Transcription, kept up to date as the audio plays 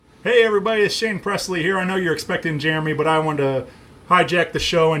Hey everybody, it's Shane Presley here. I know you're expecting Jeremy, but I wanted to hijack the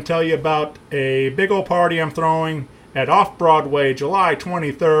show and tell you about a big old party I'm throwing at Off-Broadway July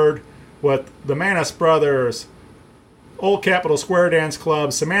 23rd with the Manis Brothers, Old Capitol Square Dance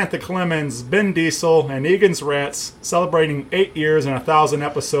Club, Samantha Clemens, Ben Diesel, and Egan's Rats, celebrating 8 years and 1,000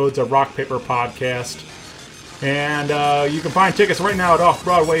 episodes of Rock Paper Podcast. And you can find tickets right now at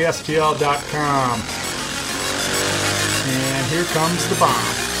offbroadwaystl.com. And here comes the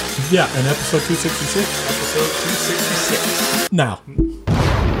bomb. Yeah, and episode 266? Episode 266. Now.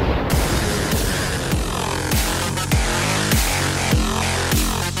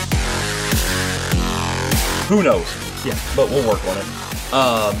 Who knows? Yeah. But we'll work on it.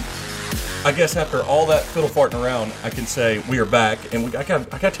 I guess after all that fiddle farting around, I can say we are back. And I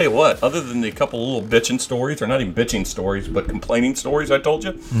gotta tell you what, other than the couple of little bitching stories, or not even bitching stories, but complaining stories I told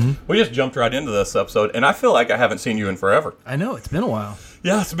you, we just jumped right into this episode. And I feel like I haven't seen you in forever. I know, it's been a while.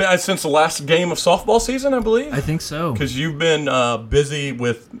 Yeah, it's been since the last game of softball season, I believe. I think so. Because you've been busy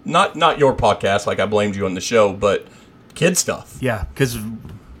with, not your podcast, like I blamed you on the show, but kid stuff. Yeah, because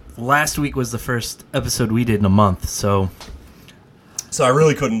last week was the first episode we did in a month, so... So I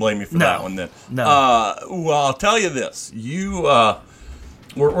really couldn't blame you for that one then. No. Well, I'll tell you this. You,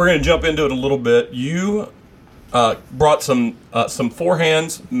 we're going to jump into it a little bit. You brought some Four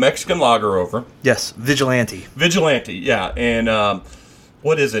Hands Mexican lager over. Yes, Vigilante. Vigilante, yeah. And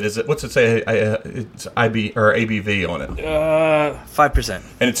what is it? What's it say? It's IB or ABV on it. 5%.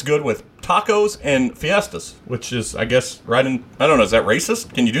 And it's good with tacos and fiestas, which is, I guess, right in, I don't know, is that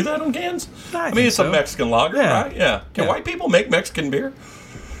racist? Can you do that on cans? I mean, think it's so. a Mexican lager, Yeah. right? Yeah. Can white people make Mexican beer?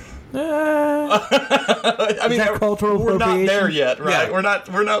 I mean, that cultural we're not appropriation? there yet, right?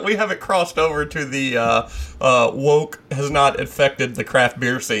 Yeah. We haven't crossed over to the woke has not affected the craft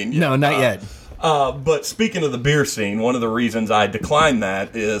beer scene yet. No, not yet. But speaking of the beer scene, one of the reasons I declined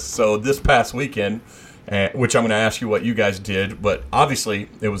that is, so this past weekend, which I'm going to ask you what you guys did, but obviously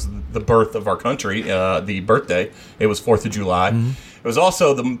it was the birth of our country, the birthday. It was 4th of July. It was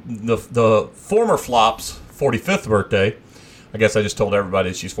also the former Flop's 45th birthday. I guess I just told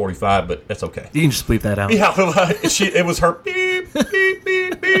everybody she's 45, but that's okay. You can just bleep that out. Yeah, it was her beep, beep,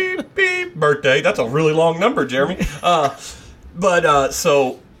 beep, beep, beep birthday. That's a really long number, Jeremy.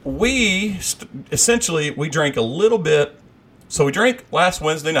 So we essentially drank a little bit. So we drank last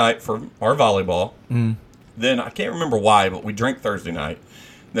Wednesday night for our volleyball. Then I can't remember why, but we drank Thursday night.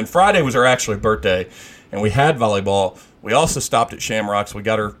 Then Friday was her actual birthday, and we had volleyball. We also stopped at Shamrocks.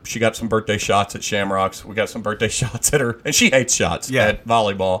 She got some birthday shots at Shamrocks. We got some birthday shots at her, and she hates shots at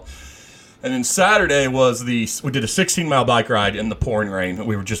volleyball. And then Saturday was we did a 16-mile bike ride in the pouring rain.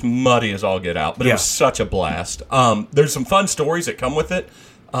 We were just muddy as all get out, but it was such a blast. There's some fun stories that come with it,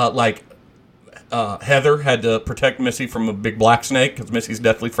 like Heather had to protect Missy from a big black snake because Missy's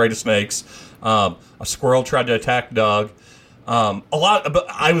deathly afraid of snakes. A squirrel tried to attack Doug. But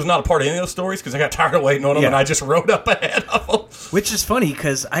I was not a part of any of those stories because I got tired of waiting on them, and I just rode up ahead of them. Which is funny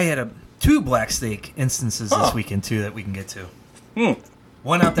because I had two black snake instances this weekend too that we can get to.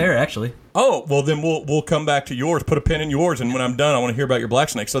 One out there actually. Oh, well then we'll come back to yours. Put a pin in yours, and when I'm done, I want to hear about your black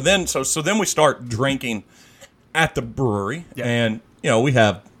snake. So then we start drinking at the brewery, and we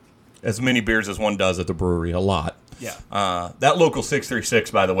have as many beers as one does at the brewery, a lot. Yeah. That local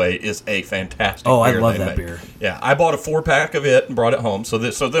 636, by the way, is a fantastic beer. Oh, I love they that make. beer. Yeah, I bought a 4-pack of it and brought it home. So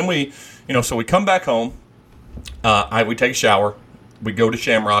then we come back home. We take a shower. We go to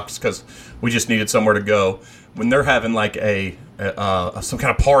Shamrocks because we just needed somewhere to go. When they're having like some kind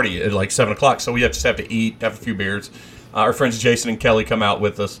of party at like 7 o'clock, so we just have to eat, have a few beers. Our friends Jason and Kelly come out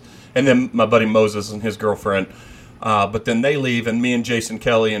with us, and then my buddy Moses and his girlfriend. But then they leave, and me and Jason,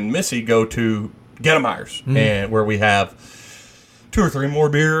 Kelly, and Missy go to Gettemeyer's, and where we have 2 or 3 more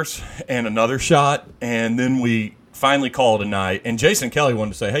beers and another shot, and then we finally called a night. And Jason Kelly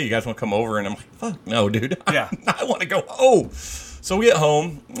wanted to say, "Hey, you guys want to come over?" And I'm like, "Fuck no, dude. Yeah. I want to go home." So we get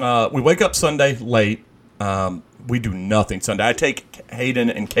home. We wake up Sunday late. We do nothing Sunday. I take Hayden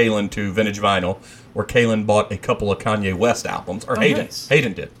and Kaylin to Vintage Vinyl, where Kaylin bought a couple of Kanye West albums, or Hayden. Nice.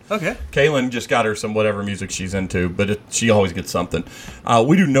 Hayden did. Okay. Kaylin just got her some whatever music she's into, but she always gets something.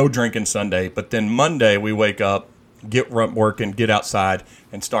 We do no drinking Sunday, but then Monday we wake up, get working, get outside,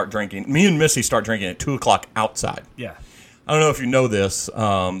 and start drinking. Me and Missy start drinking at 2 o'clock outside. Yeah. I don't know if you know this,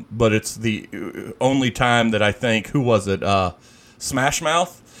 but it's the only time that I think, who was it, Smash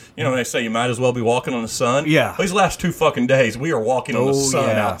Mouth? You know, when they say you might as well be walking on the sun. Yeah. These last 2 fucking days, we are walking on the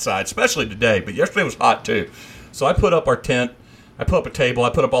sun outside, especially today. But yesterday was hot, too. So I put up our tent. I put up a table. I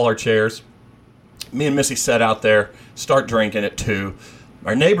put up all our chairs. Me and Missy sat out there, start drinking at 2.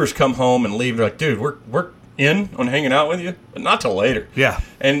 Our neighbors come home and leave. They're like, dude, we're in on hanging out with you, but not till later. Yeah.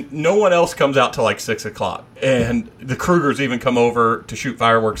 And no one else comes out till like 6 o'clock. And the Krugers even come over to shoot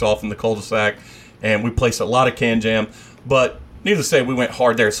fireworks off in the cul-de-sac. And we placed a lot of can jam. But needless to say, we went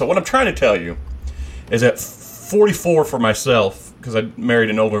hard there. So what I'm trying to tell you is at 44 for myself, because I married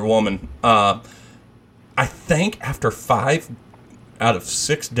an older woman, I think after 5 out of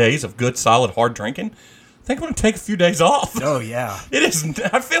 6 days of good, solid, hard drinking, I think I'm going to take a few days off. Oh, yeah. It is.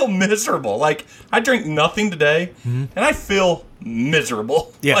 I feel miserable. Like, I drink nothing today, and I feel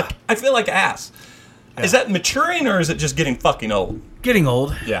miserable. Yeah. Like, I feel like ass. Yeah. Is that maturing, or is it just getting fucking old? Getting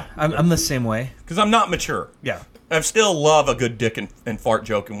old. Yeah. I'm the same way. Because I'm not mature. Yeah. I still love a good dick and fart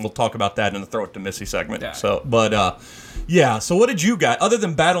joke, and we'll talk about that in the Throw It to Missy segment. Yeah. So, but, yeah. So what did you guys, other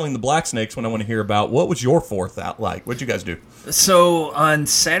than battling the black snakes, when I want to hear about, what was your 4th out like? What'd you guys do? So on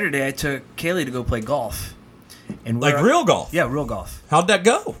Saturday, I took Kaylee to go play golf. And Like real golf? Yeah, real golf. How'd that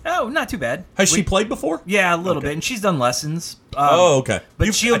go? Oh, not too bad. Has she played before? Yeah, a little Okay. bit, and she's done lessons. Oh, okay. but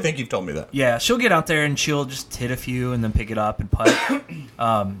I think you've told me that. Yeah, she'll get out there and she'll just hit a few and then pick it up and putt,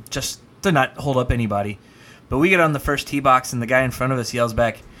 just to not hold up anybody. But we get on the first tee box and the guy in front of us yells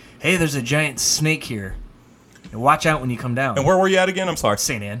back, "Hey, there's a giant snake here. And watch out when you come down." And where were you at again? I'm sorry.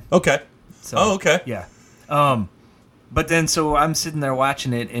 St. Anne. Okay. So, Oh, okay. Yeah. But then, so I'm sitting there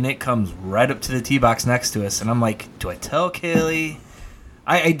watching it, and it comes right up to the tee box next to us, and I'm like, do I tell Kaylee?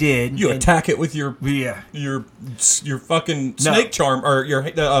 I did. You and- attack it with your Yeah. your fucking No. snake charm, or your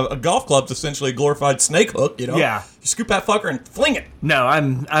a golf club's essentially a glorified snake hook. You know. Yeah. You scoop that fucker and fling it. No,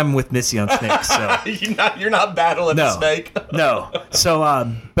 I'm with Missy on snakes, so. You're not battling the No. snake. No. So,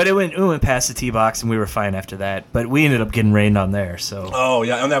 but it went past the tee box, and we were fine after that. But we ended up getting rained on there, so. Oh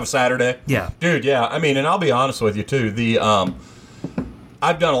yeah, and that was Saturday. Yeah. Dude. Yeah. I mean, and I'll be honest with you too.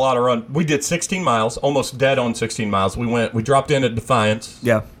 I've done a lot of run. We did 16 miles, almost dead on 16 miles. We dropped in at Defiance.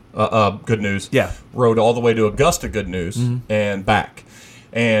 Yeah. Good news. Yeah. Rode all the way to Augusta, good news, and back.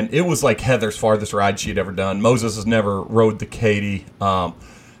 And it was like Heather's farthest ride she'd ever done. Moses has never rode the Katy.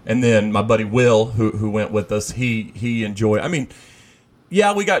 And then my buddy Will, who went with us, he enjoyed. I mean,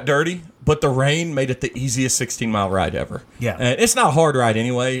 yeah, we got dirty, but the rain made it the easiest 16-mile ride ever. Yeah. And it's not a hard ride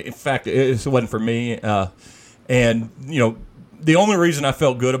anyway. In fact, it wasn't for me. And, you know, the only reason I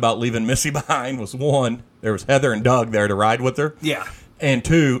felt good about leaving Missy behind was, one, there was Heather and Doug there to ride with her. Yeah. And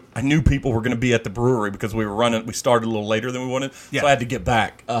two, I knew people were going to be at the brewery because we started a little later than we wanted. Yeah. So I had to get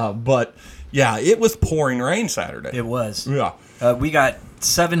back. But, yeah, it was pouring rain Saturday. It was. Yeah. We got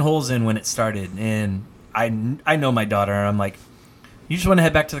 7 holes in when it started, and I know my daughter, and I'm like, you just want to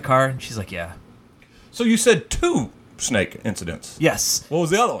head back to the car? And she's like, yeah. So you said 2 snake incidents. Yes. What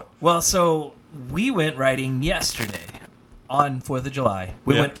was the other one? Well, so we went riding yesterday on 4th of July.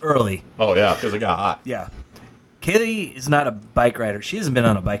 We Yeah. went early. Oh, yeah, because it got hot. Yeah. Kaylee is not a bike rider. She hasn't been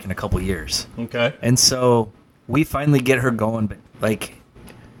on a bike in a couple years. Okay. And so we finally get her going, but like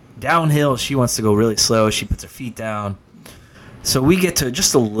downhill, she wants to go really slow. She puts her feet down. So we get to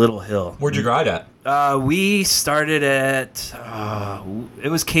just a little hill. Where'd you ride at? We started at, it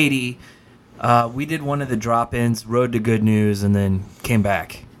was Katy. We did one of the drop-ins, rode to Good News, and then came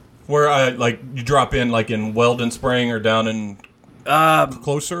back. Where, you drop in, like, in Weldon Spring or down in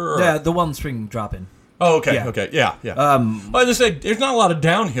closer? Or? Yeah, the Weldon Spring drop-in. Oh, okay, Yeah. okay, yeah. Well, I say there's not a lot of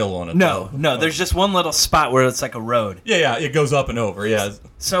downhill on it. No, though. no, there's just one little spot where it's like a road. Yeah, it goes up and over. Yeah,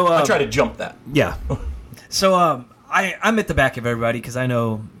 So I try to jump that. Yeah. So I'm at the back of everybody because I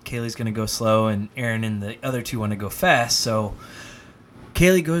know Kaylee's going to go slow and Aaron and the other 2 want to go fast. So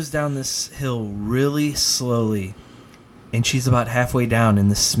Kaylee goes down this hill really slowly, and she's about halfway down, and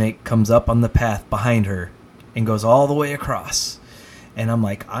the snake comes up on the path behind her and goes all the way across. And I'm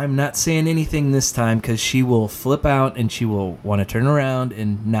like, I'm not saying anything this time because she will flip out and she will want to turn around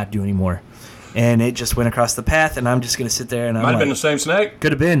and not do anymore. And it just went across the path, and I'm just going to sit there and I'm Might have like, been the same snake.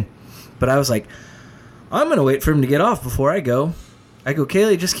 could have been. But I was like, I'm going to wait for him to get off before I go. I go,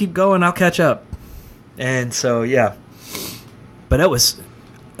 Kaylee, just keep going. I'll catch up. And so, yeah. But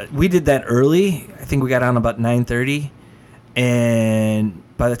we did that early. I think we got on about 9:30. And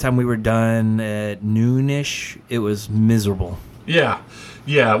by the time we were done at noonish, it was miserable. Yeah.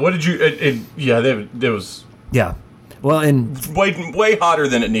 What did you? There was Yeah. Well, and way hotter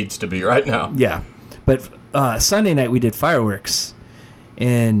than it needs to be right now. yeah. But Sunday night we did fireworks.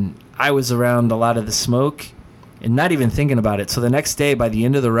 And I was around a lot of the smoke and not even thinking about it. So the next day, by the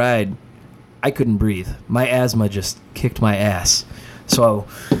end of the ride, I couldn't breathe. My asthma just kicked my ass. So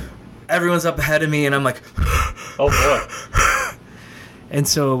everyone's up ahead of me, and I'm like, Oh boy. and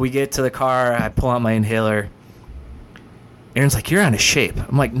so we get to the car. I pull out my inhaler. Aaron's like, you're out of shape.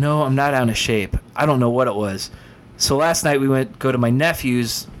 I'm like, no, I'm not out of shape. I don't know what it was. So last night we go to my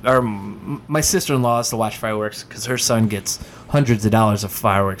nephew's, or my sister-in-law's, to watch fireworks because her son gets hundreds of dollars of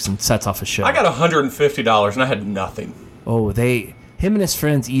fireworks and sets off a show. I got $150 and I had nothing. Oh, him and his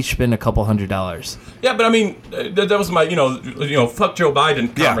friends each spend a couple $100s. Yeah, but I mean, that was my, fuck Joe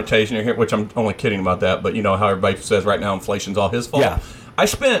Biden conversation here, which I'm only kidding about that, but you know how everybody says right now inflation's all his fault. Yeah. I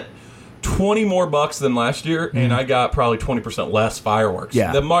spent $20 more than last year, and I got probably 20% less fireworks.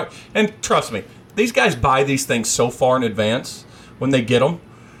 Yeah. And trust me, these guys buy these things so far in advance when they get them,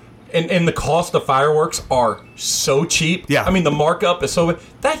 and the cost of fireworks are so cheap. Yeah. I mean, the markup is so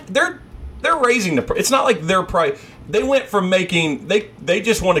that they're raising the price. It's not like their price. They went from making they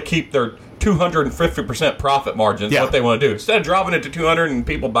just want to keep their 250% profit margins. Yeah. What they want to do instead of dropping it to 200 and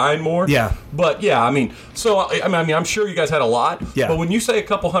people buying more. Yeah. But yeah, I mean, I'm sure you guys had a lot. Yeah. But when you say a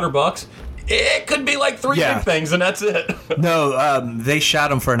couple $100, it could be like three big things, and that's it. No, they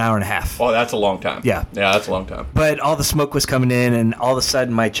shot him for an hour and a half. Oh, that's a long time. Yeah. Yeah, that's a long time. But all the smoke was coming in, and all of a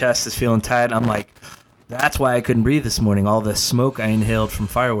sudden my chest is feeling tight. I'm like, that's why I couldn't breathe this morning. All the smoke I inhaled from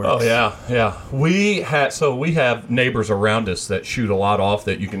fireworks. Oh yeah. We have neighbors around us that shoot a lot off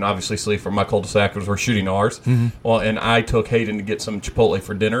that you can obviously see from my cul-de-sac because we're shooting ours. Mm-hmm. Well, and I took Hayden to get some Chipotle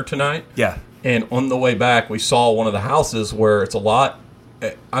for dinner tonight. Yeah. And on the way back, we saw one of the houses where it's a lot.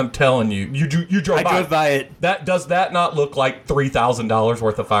 I'm telling you, you drove by. I drove by it. Does that not look like $3,000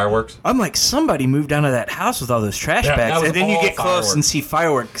 worth of fireworks? I'm like, somebody moved out of that house with all those trash bags, and then you get close and see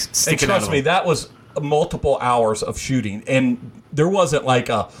fireworks sticking out of them. Trust me, that was multiple hours of shooting, and there wasn't like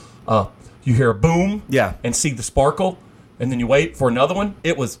you hear a boom, and see the sparkle, and then you wait for another one.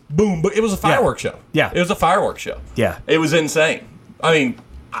 It was boom, but it was a fireworks show. Yeah, it was a fireworks show. Yeah, it was insane. I mean,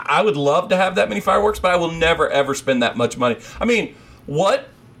 I would love to have that many fireworks, but I will never ever spend that much money. I mean, what?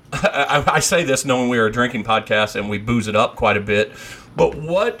 I say this knowing we are a drinking podcast and we booze it up quite a bit, but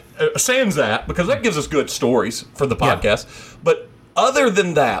what? Sans that, because that gives us good stories for the podcast, but. Other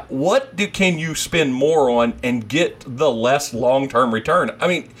than that, what can you spend more on and get the less long-term return? I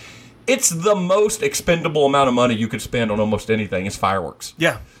mean, it's the most expendable amount of money you could spend on almost anything is fireworks.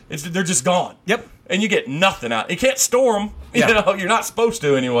 Yeah. They're just gone. Yep. And you get nothing out. You can't store them. You know, you're not supposed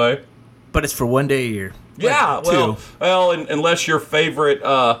to anyway. But it's for one day a year. Yeah, unless your favorite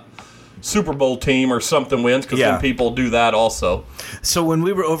Super Bowl team or something wins, because then people do that also. So when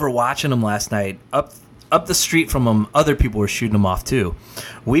we were over watching them last night, up the street from them, other people were shooting them off too.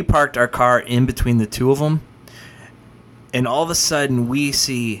 We parked our car in between the two of them, and all of a sudden we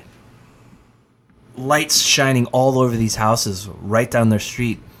see lights shining all over these houses right down their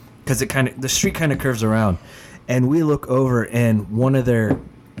street because the street kind of curves around, and we look over and one of their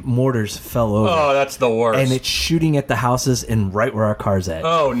mortars fell over. Oh, that's the worst. And it's shooting at the houses and right where our car's at.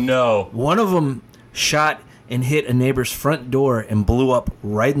 Oh no! One of them shot and hit a neighbor's front door and blew up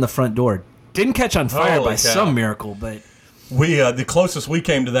right in the front door. Didn't catch on fire by some miracle, but we the closest we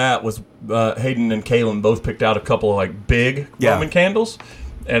came to that was Hayden and Kaylin both picked out a couple of like big Roman candles,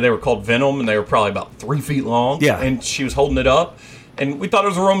 and they were called Venom, and they were probably about 3 feet long. Yeah, and she was holding it up, and we thought it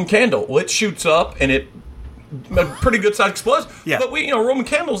was a Roman candle. Well, it shoots up, and it a pretty good sized explosion. Yeah, but Roman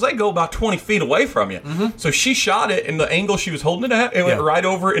candles, they go about 20 feet away from you. Mm-hmm. So she shot it, and the angle she was holding it at, it went right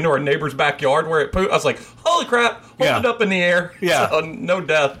over into our neighbor's backyard where it pooped. I was like, holy crap, hold it up in the air. Yeah. So no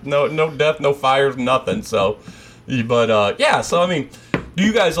death, no fires, nothing. So, but so I mean, do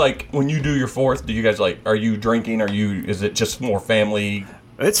you guys when you do your 4th, do you guys are you drinking? Is it just more family?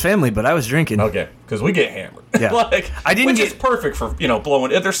 It's family, but I was drinking. Okay, because we get hammered. Yeah. Which is perfect for,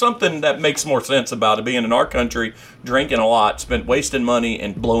 blowing. If there's something that makes more sense about it, being in our country, drinking a lot, wasting money,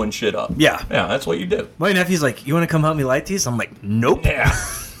 and blowing shit up. Yeah. Yeah, that's what you do. My nephew's like, you want to come help me light these? I'm like, nope. Yeah.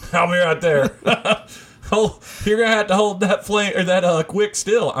 I'll be right there. You're going to have to hold that flame or that wick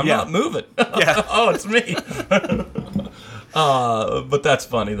still. I'm not moving. Yeah. Oh, it's me. But that's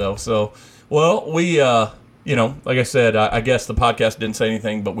funny, though. So, well, we... like I said, I guess the podcast didn't say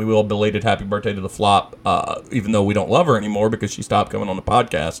anything, but we will belated happy birthday to the Flop, even though we don't love her anymore because she stopped coming on the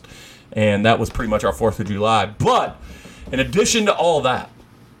podcast. And that was pretty much our 4th of July. But in addition to all that,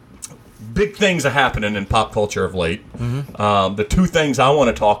 big things are happening in pop culture of late. Mm-hmm. The 2 things I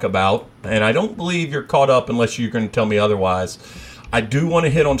want to talk about, and I don't believe you're caught up unless you're going to tell me otherwise. I do want to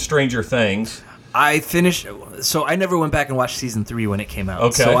hit on Stranger Things. I finished, so I never went back and watched season 3 when it came out.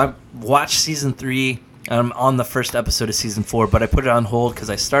 Okay. So I watched season 3. I'm on the first episode of season 4, but I put it on hold because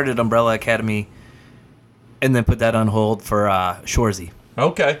I started Umbrella Academy and then put that on hold for Shoresy.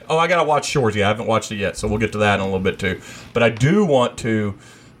 Okay. Oh, I got to watch Shoresy. I haven't watched it yet, so we'll get to that in a little bit too. But I do want to...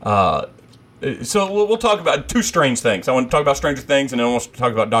 so we'll talk about 2 strange things. I want to talk about Stranger Things, and then I want to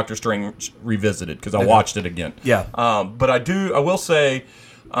talk about Doctor Strange Revisited because I watched it again. Yeah. But I will say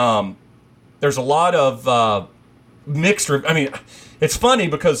there's a lot of mixed. I mean, it's funny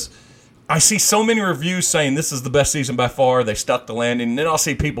because I see so many reviews saying this is the best season by far. They stuck the landing, and then I'll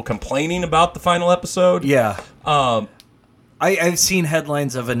see people complaining about the final episode. Yeah. I've seen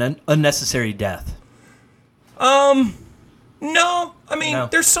headlines of an unnecessary death. No, I mean, No.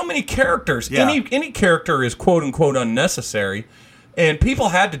 there's so many characters. Yeah. Any character is quote unquote unnecessary, and people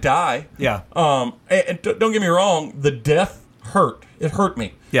had to die. Yeah. And don't get me wrong, the death hurt. It hurt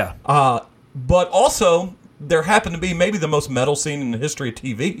me. Yeah. But also, there happened to be maybe the most metal scene in the history of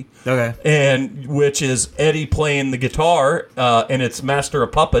TV. Okay. And which is Eddie playing the guitar, and it's Master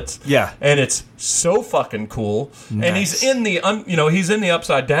of Puppets. Yeah. And it's so fucking cool. Nice. And he's in the he's in the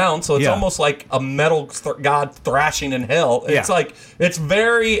Upside Down, so it's Yeah. almost like a metal god thrashing in hell. It's Yeah. like it's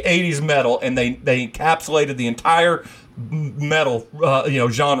very 80s metal, and they encapsulated the entire metal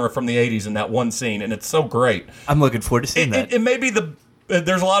genre from the 80s in that one scene, and it's so great. I'm looking forward to seeing that. It may be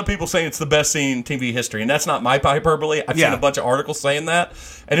there's a lot of people saying it's the best scene in TV history, and that's not my hyperbole. I've seen a bunch of articles saying that,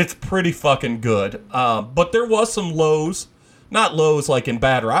 and it's pretty fucking good. But there was some lows, not lows like in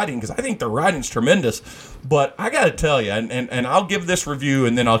bad writing, because I think the writing's tremendous. But I got to tell you, and I'll give this review,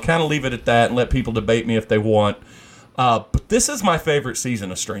 and then I'll kind of leave it at that and let people debate me if they want. But this is my favorite season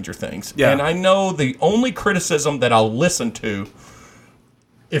of Stranger Things. Yeah. And I know the only criticism that I'll listen to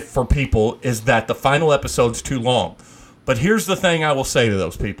for people is that the final episode's too long. But here's the thing I will say to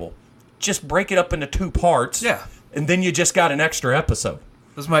those people. Just break it up into 2 parts. Yeah. And then you just got an extra episode.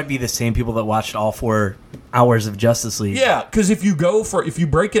 Those might be the same people that watched all 4 hours of Justice League. Yeah, because if you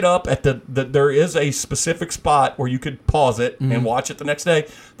break it up at there is a specific spot where you could pause it and watch it the next day.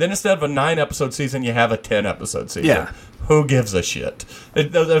 Then instead of a 9-episode season, you have a 10-episode season. Yeah. Who gives a shit?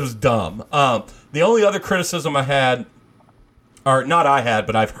 That was dumb. The only other criticism I had, or not I had,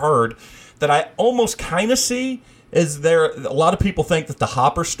 but I've heard that I almost kind of see is a lot of people think that the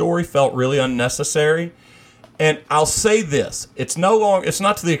Hopper story felt really unnecessary. And I'll say this: it's not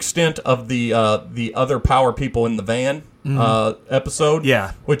to the extent of the other power people in the van episode,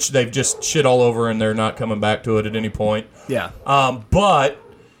 Yeah. which they've just shit all over and they're not coming back to it at any point. Yeah. But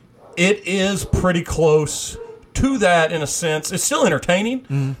it is pretty close to that in a sense. It's still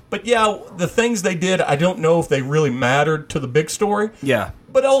entertaining, but yeah, the things they did, I don't know if they really mattered to the big story. Yeah.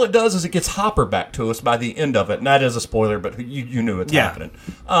 But all it does is it gets Hopper back to us by the end of it, and that is a spoiler, but you knew it's happening.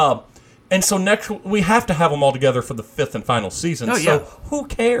 And so next we have to have them all together for the 5th and final season. Oh, so yeah. who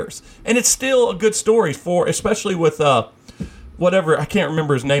cares? And it's still a good story especially with whatever, I can't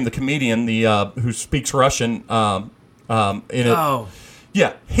remember his name, the comedian, who speaks Russian. In it. Oh.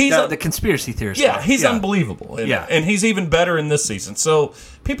 Yeah, he's The conspiracy theorist. yeah, he's unbelievable. Yeah. And he's even better in this season. So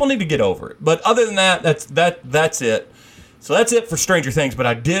people need to get over it. But other than that, that's it. So that's it for Stranger Things, but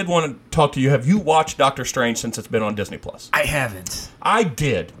I did want to talk to you. Have you watched Doctor Strange since it's been on Disney Plus? I haven't. I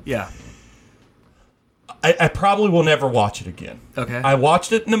did. Yeah. I probably will never watch it again. Okay. I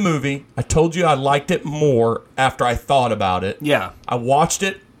watched it in the movie. I told you I liked it more after I thought about it. Yeah. I watched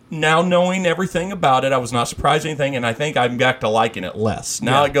it now knowing everything about it. I was not surprised at anything, and I think I'm back to liking it less.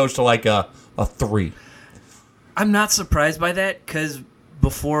 Now Yeah. it goes to like a 3. I'm not surprised by that because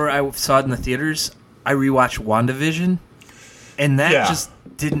before I saw it in the theaters, I rewatched WandaVision, and that Yeah. just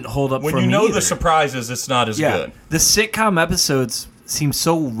didn't hold up When for you me know either. the surprises, it's not as good. The sitcom episodes seem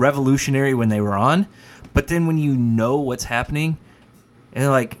so revolutionary when they were on, but then when you know what's happening, and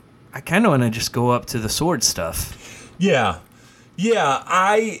like, I kind of want to just go up to the sword stuff. Yeah. Yeah,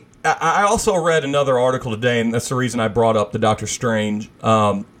 I also read another article today, and that's the reason I brought up the Doctor Strange.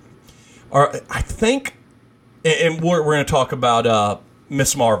 I think, and we're going to talk about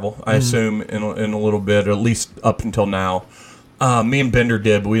Miss Marvel, I assume, in a little bit, or at least up until now. Me and Bender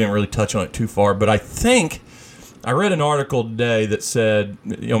did, but we didn't really touch on it too far. But I think I read an article today that said,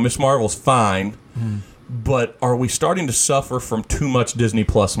 Miss Marvel's fine, but are we starting to suffer from too much Disney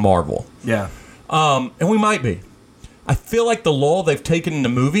Plus Marvel? Yeah. And we might be. I feel like the lull they've taken in the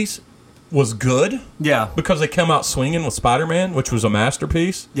movies was good. Yeah. Because they come out swinging with Spider-Man, which was a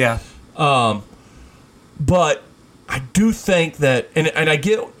masterpiece. Yeah. But I do think that, and I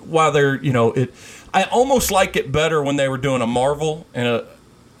get why they're, I almost like it better when they were doing a Marvel and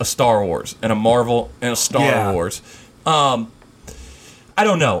a Star Wars, and a Marvel and a Star Wars. I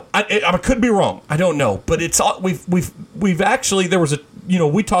don't know. I could be wrong. I don't know. But it's all, we've actually, there was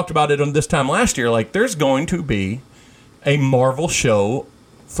we talked about it on this time last year. Like, there's going to be a Marvel show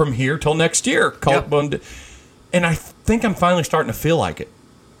from here till next year called, and I think I'm finally starting to feel like it.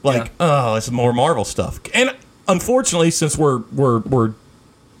 Like, oh, it's more Marvel stuff. And unfortunately, since we're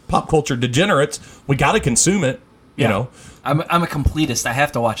pop culture degenerates, we got to consume it. You know, I'm a completist. I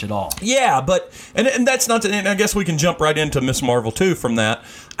have to watch it all. Yeah, but and that's not. And I guess we can jump right into Miss Marvel too. From that,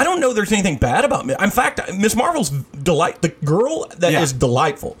 I don't know. There's anything bad about me. In fact, Miss Marvel's the girl that is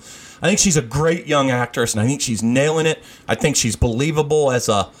delightful. I think she's a great young actress, and I think she's nailing it. I think she's believable as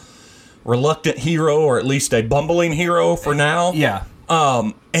a reluctant hero, or at least a bumbling hero for now. Yeah.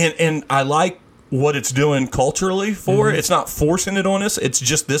 And I like what it's doing culturally for it. It's not forcing it on us. It's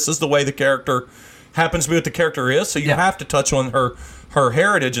just this is the way the character happens to be what the character is. So you have to touch on her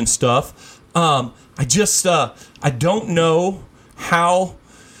heritage and stuff. I don't know how,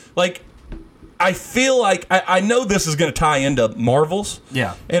 like, I feel like I know this is going to tie into Marvels.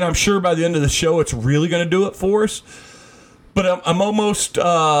 Yeah. And I'm sure by the end of the show it's really going to do it for us. But I'm almost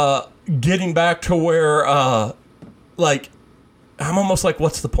getting back to where, like, I'm almost like,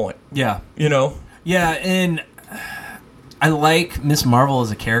 what's the point? Yeah. You know? Yeah, and I like Miss Marvel as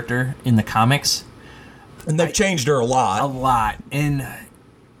a character in the comics. And they've changed her a lot. A lot. And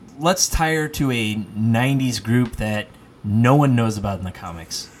let's tie her to a 90s group that no one knows about in the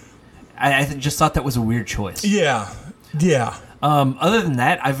comics. I just thought that was a weird choice. Yeah. Yeah. Other than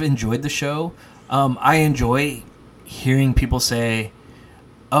that, I've enjoyed the show. I enjoy hearing people say,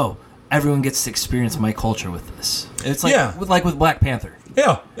 oh, everyone gets to experience my culture with this. It's like with Black Panther.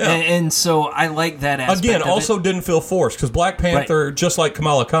 Yeah. And so I like that aspect. Again, also didn't feel forced because Black Panther, just like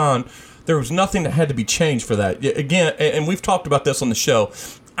Kamala Khan, there was nothing that had to be changed for that. Again, and we've talked about this on the show.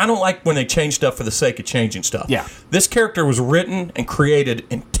 I don't like when they change stuff for the sake of changing stuff. Yeah. This character was written and created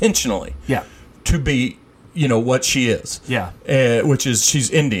intentionally. Yeah. To be, what she is. Yeah. Which is she's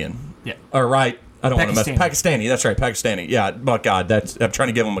Indian. Yeah. All right. I don't want to mess. Pakistani. Pakistani. That's right. Pakistani. Yeah. But God, I'm trying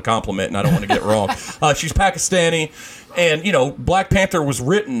to give him a compliment, and I don't want to get it wrong. She's Pakistani, and Black Panther was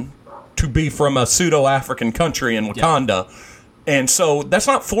written to be from a pseudo-African country in Wakanda. Yeah. And so that's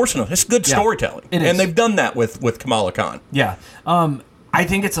not forcing it. It's good storytelling. It is. And they've done that with Kamala Khan. Yeah. I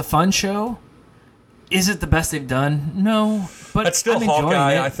think it's a fun show. Is it the best they've done? No. But it's still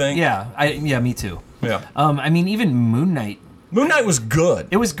Hawkeye, I think. Yeah, me too. Yeah. Even Moon Knight. Moon Knight was good.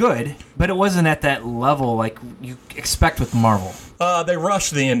 It was good, but it wasn't at that level like you expect with Marvel. They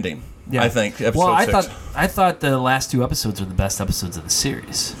rushed the ending, I think. Episode 6. I thought the last 2 episodes were the best episodes of the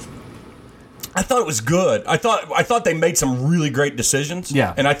series. I thought it was good. I thought they made some really great decisions.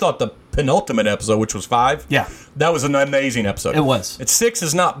 Yeah. And I thought the penultimate episode, which was 5, that was an amazing episode. It was. 6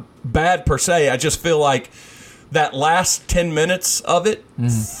 is not bad per se. I just feel like that last 10 minutes of it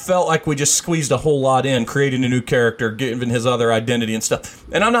felt like we just squeezed a whole lot in, creating a new character, giving his other identity and stuff.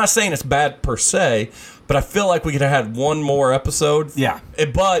 And I'm not saying it's bad per se, but I feel like we could have had one more episode. Yeah.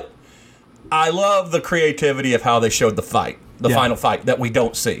 But I love the creativity of how they showed the fight. The final fight that we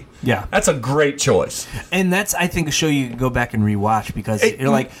don't see. Yeah. That's a great choice. And that's, I think, a show you can go back and rewatch because you're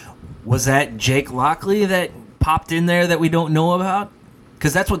like, was that Jake Lockley that popped in there that we don't know about?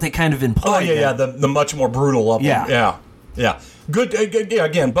 Because that's what they kind of implied. Oh, yeah. The much more brutal of them. Yeah. Good. Yeah,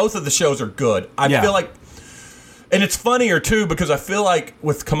 again, both of the shows are good. I feel like, and it's funnier, too, because I feel like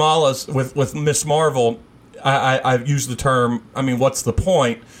with Kamala's, with Miss Marvel, I've used the term, what's the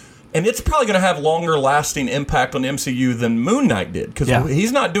point? And it's probably going to have longer lasting impact on the MCU than Moon Knight did because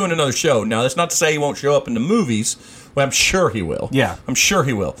he's not doing another show. Now, that's not to say he won't show up in the movies. Well, I'm sure he will. Yeah. I'm sure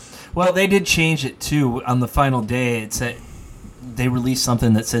he will. Well, they did change it, too. On the final day, it said they released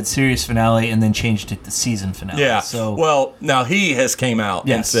something that said series finale and then changed it to season finale. Yeah. So, well, now he has came out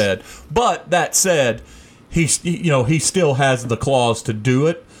and said, but that said, he still has the clause to do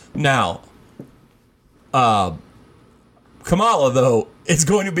it. Now, Kamala, though, is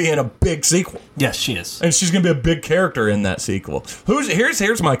going to be in a big sequel. Yes, she is. And she's going to be a big character in that sequel.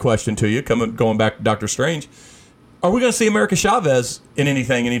 Here's my question to you, going back to Doctor Strange. Are we going to see America Chavez in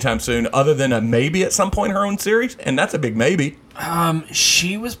anything anytime soon other than a maybe at some point her own series? And that's a big maybe.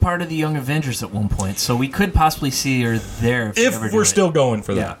 She was part of the Young Avengers at one point, so we could possibly see her there if we're still going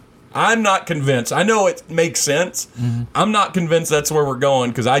for that. Yeah. I'm not convinced. I know it makes sense. Mm-hmm. I'm not convinced that's where we're going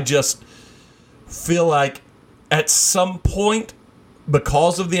because I just feel like at some point,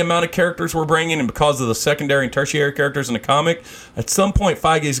 because of the amount of characters we're bringing and because of the secondary and tertiary characters in the comic, at some point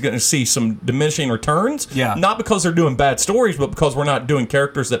Feige is going to see some diminishing returns. Yeah. Not because they're doing bad stories, but because we're not doing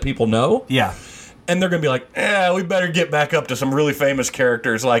characters that people know. Yeah. And they're going to be like, we better get back up to some really famous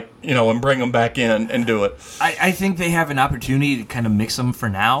characters and bring them back in and do it. I think they have an opportunity to kind of mix them for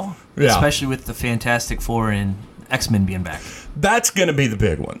now, especially with the Fantastic Four and X-Men being back. That's going to be the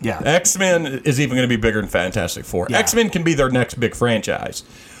big one. Yeah. X-Men is even going to be bigger than Fantastic Four. Yeah. X-Men can be their next big franchise.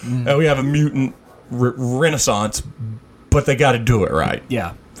 We have a mutant renaissance, but they got to do it right.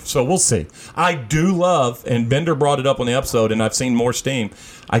 Yeah. So we'll see. I do love, and Bender brought it up on the episode, and I've seen more steam.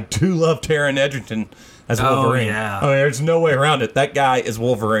 I do love Taron Egerton as Wolverine. yeah. I mean, there's no way around it. That guy is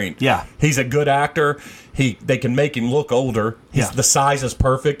Wolverine. Yeah. He's a good actor. They can make him look older. The size is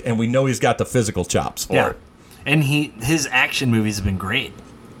perfect, and we know he's got the physical chops for it. And his action movies have been great.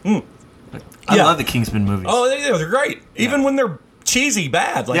 I love the Kingsman movies. Oh, they're great. Even when they're cheesy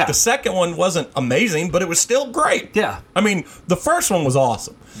bad. Like, the second one wasn't amazing, but it was still great. Yeah. I mean, the first one was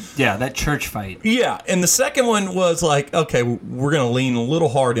awesome. Yeah, that church fight. Yeah, and the second one was like, okay, we're going to lean a little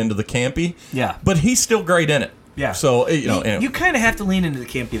hard into the campy. Yeah. But he's still great in it. Yeah. So, you kind of have to lean into the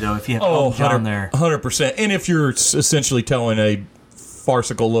campy, though, if you have Elton John there. 100%. And if you're essentially telling a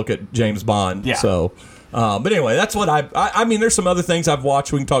farcical look at James Bond. Yeah. So, but anyway, that's what I mean, there's some other things I've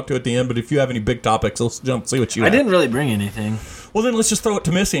watched we can talk to at the end, but if you have any big topics, let's jump see what you have. I didn't really bring anything. Well, then let's just throw it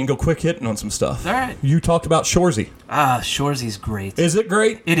to Missy and go quick hitting on some stuff. All right. You talked about Shoresy. Shoresy's great. Is it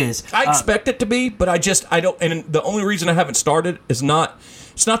great? It is. I expect it to be, but I don't. And the only reason I haven't started is not.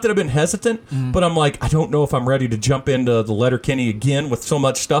 It's not that I've been hesitant, but I'm like, I don't know if I'm ready to jump into the Letterkenny again with so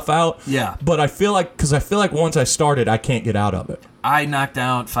much stuff out. Yeah. But I feel like once I started, I can't get out of it. I knocked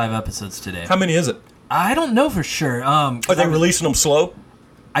out 5 episodes today. How many is it? I don't know for sure. Are they releasing them slow?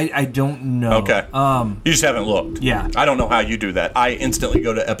 I don't know. Okay. You just haven't looked. Yeah. I don't know how you do that. I instantly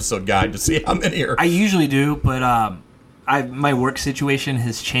go to episode guide to see how many are. I usually do, but my work situation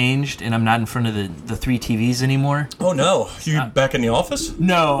has changed, and I'm not in front of the 3 TVs anymore. Oh, no. You back in the office?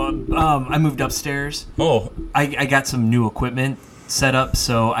 No, I moved upstairs. Oh. I got some new equipment set up,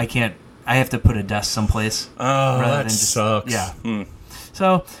 so I have to put a desk someplace. Oh, that sucks. Yeah.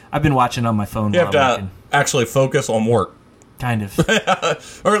 So I've been watching on my phone. You have to actually focus on work. Kind of.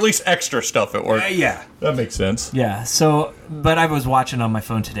 Or at least extra stuff at work. Yeah. That makes sense. Yeah. So, but I was watching on my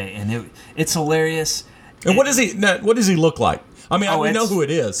phone today, and it's hilarious. And what does he look like? I mean, we know who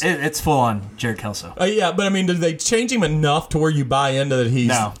it is. It's full on Jared Kelso. Yeah, but I mean, did they change him enough to where you buy into that he's...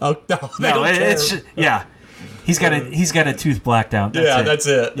 No. Oh, no, they don't care. It's just, yeah. He's got a tooth blacked out. That's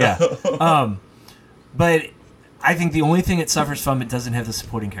it. Yeah. But I think the only thing it suffers from, it doesn't have the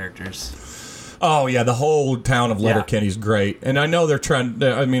supporting characters. Oh yeah, the whole town of Letterkenny's great, and I know they're trying.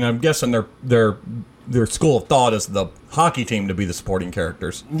 I mean, I'm guessing their school of thought is the hockey team to be the supporting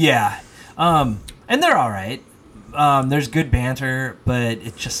characters. Yeah, and they're all right. There's good banter, but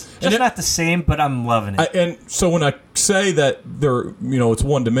it's just not the same. But I'm loving it. And so when I say that they're, it's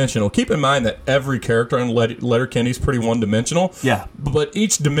one dimensional, keep in mind that every character in Letterkenny is pretty one dimensional. Yeah. But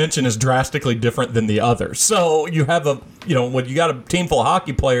each dimension is drastically different than the other. So you have when you got a team full of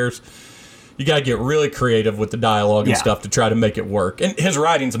hockey players, you got to get really creative with the dialogue and stuff to try to make it work. And his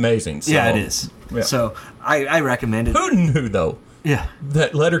writing's amazing. So. Yeah, it is. Yeah. So I recommend it. Who knew though? Yeah.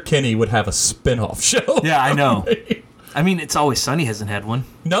 That Letterkenny would have a spin-off show. Yeah, I know. I mean, It's Always Sunny hasn't had one.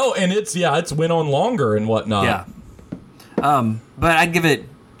 No, and it's went on longer and whatnot. Yeah. But I'd give it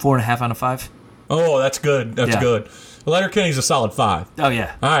 4.5 out of 5. Oh, that's good. That's good. Letterkenny's a solid 5. Oh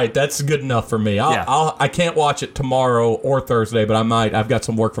yeah. All right, that's good enough for me. I can't watch it tomorrow or Thursday, but I might. I've got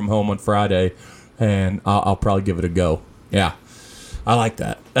some work from home on Friday, and I'll probably give it a go. Yeah, I like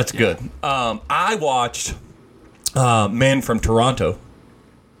that. That's good. I watched Man from Toronto,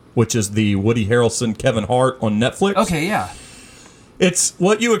 which is the Woody Harrelson, Kevin Hart on Netflix. Okay, yeah. It's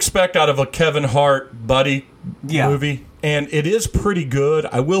what you expect out of a Kevin Hart buddy movie, and it is pretty good.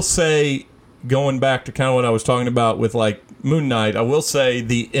 I will say, going back to kind of what I was talking about with like Moon Knight, I will say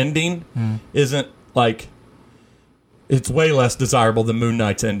the ending isn't like, it's way less desirable than Moon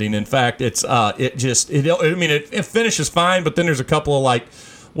Knight's ending. In fact, it finishes fine, but then there's a couple of like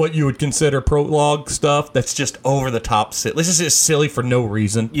what you would consider prologue stuff that's just over the top. This is just silly for no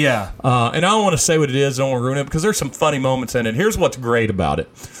reason. Yeah. And I don't want to say what it is. I don't want to ruin it because there's some funny moments in it. Here's what's great about it.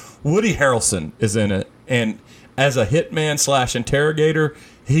 Woody Harrelson is in it, and as a hitman / interrogator,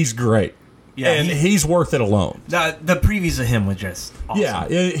 he's great. Yeah, and he's worth it alone. The previews of him was just awesome. Yeah,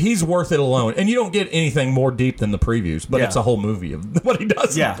 he's worth it alone. And you don't get anything more deep than the previews, but it's a whole movie of what he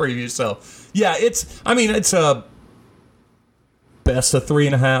does in the previews. So, yeah, it's a best of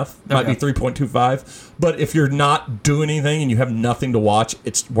 3.5. Might be 3.25. But if you're not doing anything and you have nothing to watch,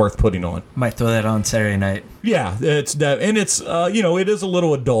 it's worth putting on. Might throw that on Saturday night. Yeah, it's it is a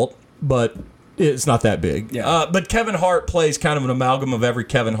little adult, but it's not that big. Yeah. But Kevin Hart plays kind of an amalgam of every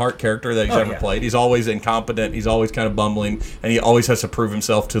Kevin Hart character that he's ever played. He's always incompetent. He's always kind of bumbling, and he always has to prove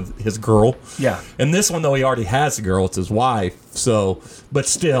himself to his girl. Yeah. And this one, though, he already has a girl. It's his wife. So, but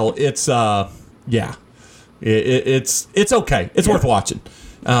still, it's it's okay. It's worth watching.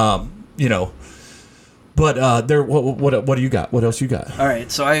 But what do you got? What else you got? All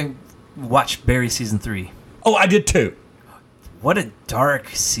right, so I watched Barry season 3. Oh, I did too. What a dark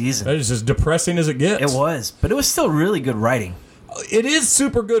season. That is as depressing as it gets. It was, but it was still really good writing. It is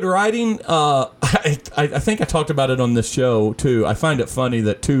super good writing. I think I talked about it on this show too. I find it funny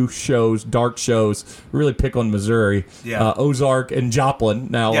that two shows, dark shows, really pick on Missouri. Yeah. Ozark and Joplin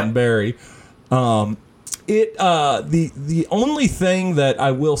now Yeah. on Barry. The only thing that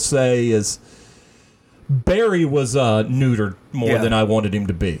I will say is Barry was neutered more than I wanted him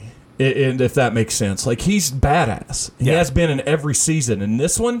to be. And if that makes sense. Like, he's badass. He has been in every season. And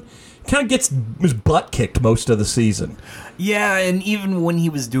this one kind of gets his butt kicked most of the season. Yeah, and even when he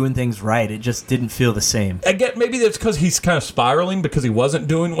was doing things right, it just didn't feel the same. I get maybe that's because he's kind of spiraling because he wasn't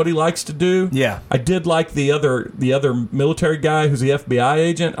doing what he likes to do. Yeah. I did like the other military guy who's the FBI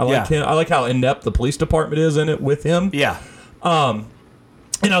agent. I like him. I like how inept the police department is in it with him. Yeah. And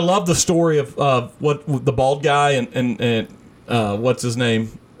I love the story of what the bald guy and what's his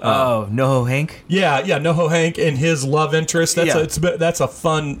name. NoHo Hank? Yeah, NoHo Hank and his love interest. That's a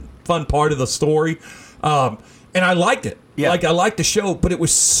fun part of the story. And I liked it. Yeah. Like, I liked the show, but it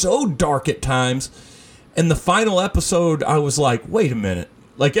was so dark at times. And the final episode, I was like, wait a minute.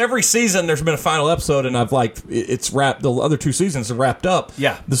 Like, every season there's been a final episode, and I've like, it's wrapped. The other two seasons are wrapped up.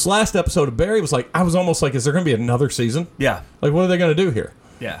 Yeah. This last episode of Barry was like, I was almost like, is there going to be another season? Yeah. Like, what are they going to do here?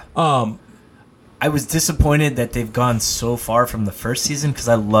 Yeah. I was disappointed that they've gone so far from the first season because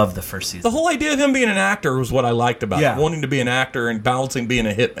I love the first season. The whole idea of him being an actor was what I liked about Yeah. it. Wanting to be an actor and balancing being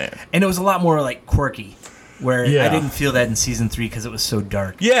a hitman. And it was a lot more like quirky, where Yeah. I didn't feel that in season 3 because it was so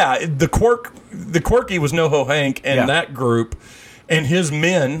dark. Yeah, the quirky was NoHo Hank and that group, and his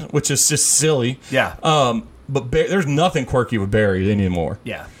men, which is just silly. Yeah. But there's nothing quirky with Barry anymore.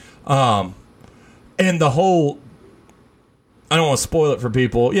 Yeah. And the whole, I don't want to spoil it for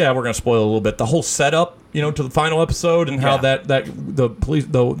people. Yeah, we're going to spoil it a little bit. The whole setup, to the final episode and how that the police,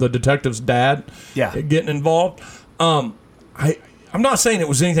 the detective's dad, getting involved. I'm not saying it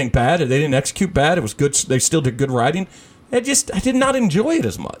was anything bad. They didn't execute bad. It was good. They still did good writing. I did not enjoy it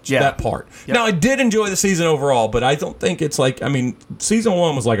as much, that part. Yep. Now, I did enjoy the season overall, but I don't think it's like, season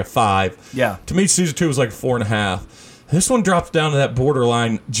 1 was like a 5. Yeah. To me, season 2 was like a 4.5. This one drops down to that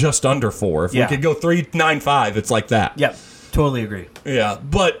borderline just under 4. If we could go 3.95, it's like that. Yep. Totally agree. Yeah,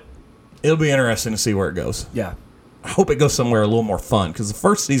 but it'll be interesting to see where it goes. Yeah. I hope it goes somewhere a little more fun, because the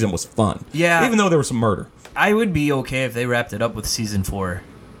first season was fun. Yeah. Even though there was some murder. I would be okay if they wrapped it up with season 4.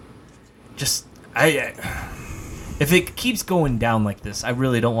 If it keeps going down like this, I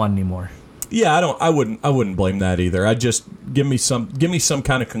really don't want any more. Yeah, I wouldn't blame that either. I just give me some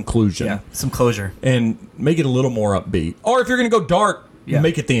kind of conclusion. Yeah, some closure. And make it a little more upbeat. Or if you're going to go dark,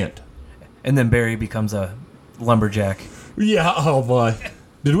 make it the end. And then Barry becomes a lumberjack. Yeah, oh boy.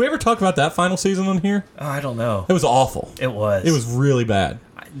 Did we ever talk about that final season on here? Oh, I don't know. It was awful. It was. It was really bad.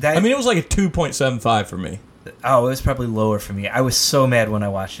 It was like a 2.75 for me. Oh, it was probably lower for me. I was so mad when I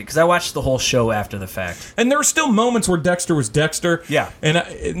watched it because I watched the whole show after the fact. And there were still moments where Dexter was Dexter. Yeah.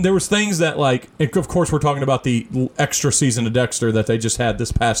 And there was things that, like, of course, we're talking about the extra season of Dexter that they just had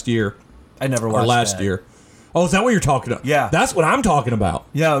this past year. I never watched last year. Oh, is that what you're talking about? Yeah. That's what I'm talking about.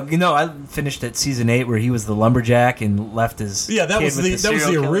 Yeah, I finished at season 8 where he was the lumberjack and left his that was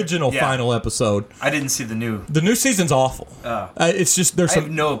the original final episode. I didn't see the new. The new season's awful. It's just I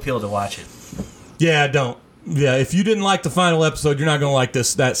have no appeal to watch it. Yeah, don't. Yeah, if you didn't like the final episode, you're not going to like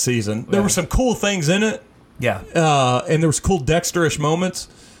that season. There were some cool things in it. Yeah. And there was cool Dexter-ish moments,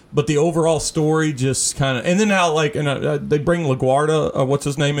 but the overall story just kind of... And then how, like, they bring LaGuardia, what's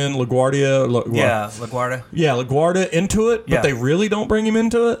his name in? LaGuardia? LaGuardia. Yeah, LaGuardia into it, but they really don't bring him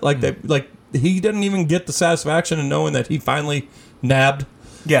into it. Like, he didn't even get the satisfaction of knowing that he finally nabbed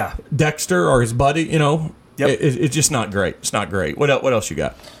Dexter or his buddy, Yep. It's just not great. It's not great. What else you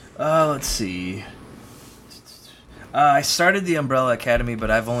got? Let's see. I started the Umbrella Academy, but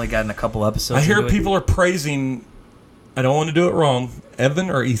I've only gotten a couple episodes. I hear people are praising, I don't want to do it wrong, Evan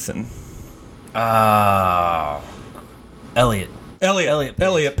or Ethan? Elliot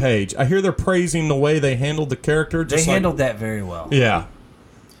Page. I hear they're praising the way they handled the character. They handled that very well. Yeah.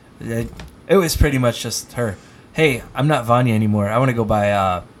 It was pretty much just her. Hey, I'm not Vanya anymore. I want to go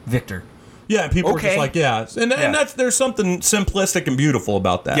by Victor. Yeah, and people were just like, And there's something simplistic and beautiful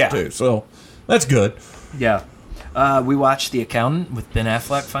about that, too. So, that's good. Yeah. We watched The Accountant with Ben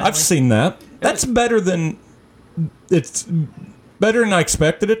Affleck finally. I've seen that. It's better than I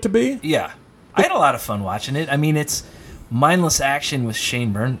expected it to be. Yeah. I had a lot of fun watching it. I mean, it's mindless action with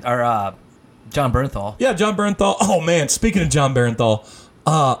Jon Bernthal. Yeah, Jon Bernthal. Oh, man, speaking of Jon Bernthal,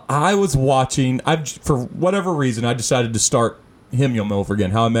 I was watching, for whatever reason, I decided to start him over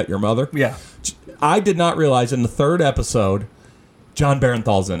again, How I Met Your Mother. Yeah. I did not realize in the 3rd episode, Jon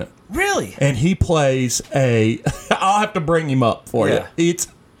Bernthal's in it. Really? And he plays I'll have to bring him up for you. It's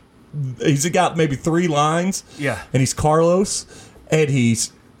he's got maybe 3 lines. Yeah. And he's Carlos, and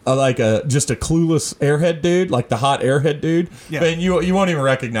he's just a clueless airhead dude, like the hot airhead dude. Yeah. And you won't even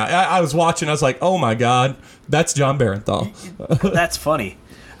recognize. I was watching. I was like, oh my god, that's John Barenthal. That's funny.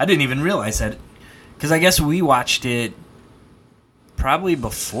 I didn't even realize that, because I guess we watched it probably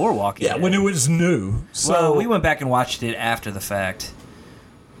before Walking Dead. When it was new. So Well, we went back and watched it after the fact.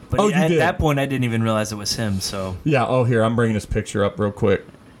 But Oh, you at did? that point, I didn't even realize it was him. So yeah. Oh, here, I'm bringing this picture up real quick.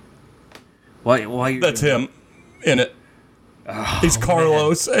 why That's him in it. He's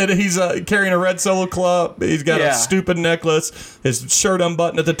Carlos, and he's carrying a red Solo club. He's got Yeah. a stupid necklace, his shirt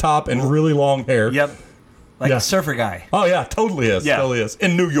unbuttoned at the top, and really long hair. Yep, like Yeah. a surfer guy. Oh yeah, totally is. Yeah. Totally is.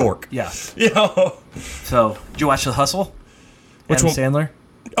 In New York. Yeah. You know. So did you watch The Hustle? Which Adam one? Sandler.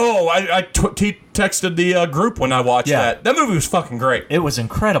 Oh, he texted the group when I watched Yeah. that. That movie was fucking great. It was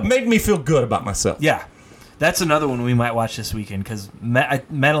incredible. Made me feel good about myself. Yeah. That's another one we might watch this weekend, because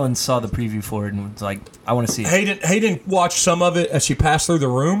Madeline saw the preview for it and was like, I want to see it. Hayden watched some of it as she passed through the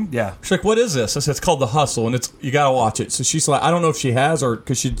room. Yeah. She's like, what is this? I said, it's called The Hustle, and you got to watch it. So she's like, I don't know if she has or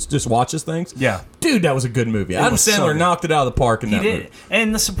because she just watches things. Yeah. Dude, that was a good movie. Adam was so Sandler good. knocked it out of the park in He that did. movie.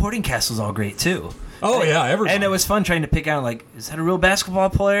 And the supporting cast was all great, too. Oh, yeah, everybody. And it was fun trying to pick out, like, is that a real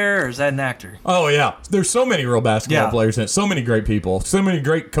basketball player or is that an actor? Oh, yeah. There's so many real basketball Yeah. players in it. So many great people. So many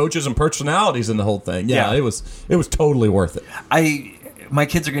great coaches and personalities in the whole thing. Yeah, Yeah. it was totally worth it. My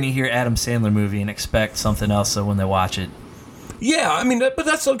kids are going to hear Adam Sandler movie and expect something else, so when they watch it. Yeah, I mean, but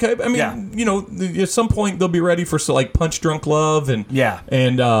that's okay. I mean, Yeah. you know, at some point they'll be ready for like Punch Drunk Love and Yeah.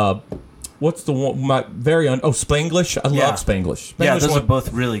 what's the one? Spanglish. I Yeah. love Spanglish. Yeah, Spanglish those one- are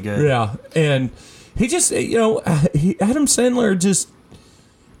both really good. Yeah, and he just, Adam Sandler just,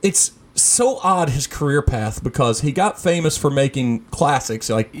 it's so odd his career path because he got famous for making classics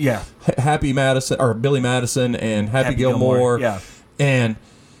like Yeah. Happy Madison or Billy Madison and Happy Happy Gilmore. Gilmore, yeah. And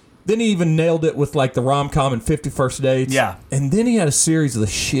then he even nailed it with like the rom-com and 50 First Dates. Yeah. And then he had a series of the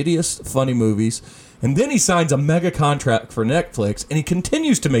shittiest funny movies. And then he signs a mega contract for Netflix and he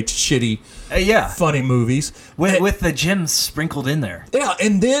continues to make shitty Yeah. funny movies. With the gems sprinkled in there. Yeah,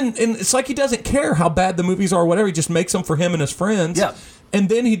 and it's like he doesn't care how bad the movies are or whatever. He just makes them for him and his friends. Yeah. And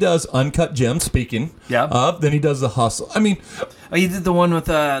then he does Uncut Gems, speaking Yeah. of. Then he does The Hustle. I mean, Oh, you did the one with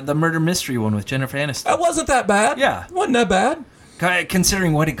the murder mystery one with Jennifer Aniston. that wasn't that bad. Yeah. It wasn't that bad.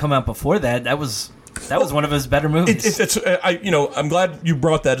 Considering what had come out before that, that was one of his better movies. I'm glad you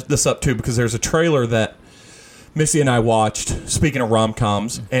brought this up too because there's a trailer that Missy and I watched. Speaking of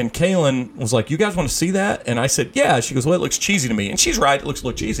rom-coms, and Kaylin was like, "You guys want to see that?" And I said, "Yeah." She goes, "Well, it looks cheesy to me," and she's right. It looks a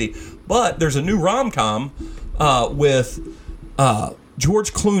little cheesy, but there's a new rom-com with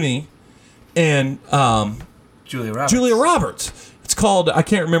George Clooney and Julia Roberts. Julia Roberts. It's called. I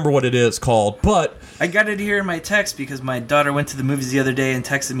can't remember what it is called, but I got it here in my text because my daughter went to the movies the other day and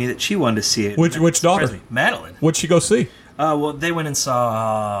texted me that she wanted to see it. Which That surprised daughter? me. Madeline. what'd she go see? Well, they went and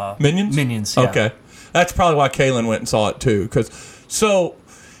saw Minions? Minions, yeah. Okay. That's probably why Kaylin went and saw it too. So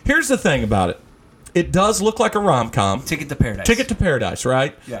here's the thing about it. It does look like a rom-com. Ticket to Paradise. Ticket to Paradise,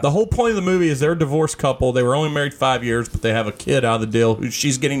 right? Yeah. The whole point of the movie is they're a divorced couple. They were only married 5 years, but they have a kid out of the deal.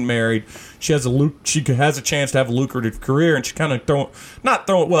 She's getting married. She has a chance to have a lucrative career, and she kind of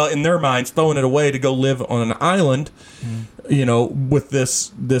in their minds, throwing it away to go live on an island, with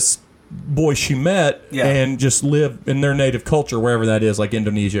this boy she met, Yeah. and just live in their native culture, wherever that is, like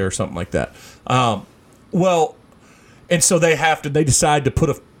Indonesia or something like that. And so they decide to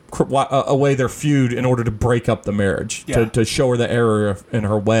put away their feud in order to break up the marriage, Yeah. to show her the error in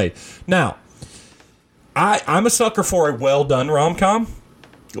her way. Now, I'm a sucker for a well-done rom-com,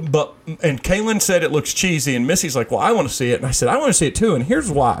 and Kaylin said it looks cheesy, and Missy's like, well, I want to see it. And I said, I want to see it too, and here's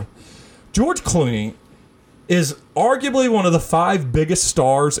why. George Clooney is arguably one of the 5 biggest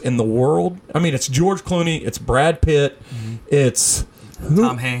stars in the world. I mean, it's George Clooney, it's Brad Pitt, it's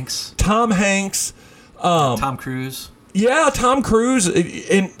Tom Hanks. Tom Hanks, Tom Cruise. yeah, Tom Cruise,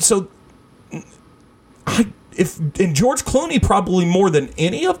 and so and George Clooney probably more than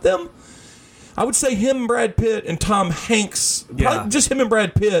any of them. I would say him, Brad Pitt, and Tom Hanks. Yeah. Probably just him and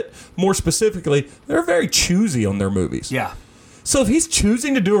Brad Pitt more specifically. They're very choosy on their movies. Yeah. So if he's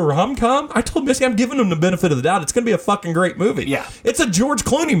choosing to do a rom-com, I told Missy I'm giving him the benefit of the doubt. It's going to be a fucking great movie. Yeah. It's a George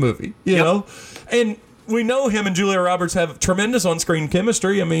Clooney movie, you Yep. know? And we know him and Julia Roberts have tremendous on-screen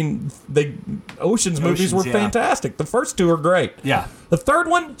chemistry. I mean, Ocean's movies were yeah. fantastic. The first 2 are great. Yeah. The third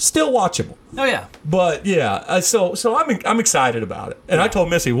one, still watchable. Oh, yeah. But yeah, so I'm excited about it. And I told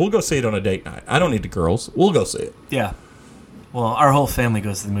Missy, we'll go see it on a date night. I don't need the girls. We'll go see it. Yeah. Well, our whole family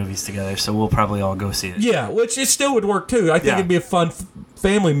goes to the movies together, so we'll probably all go see it. Yeah, which it still would work too. I think Yeah. it'd be a fun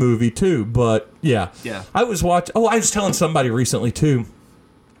family movie too. But yeah, Yeah. I was telling somebody recently too.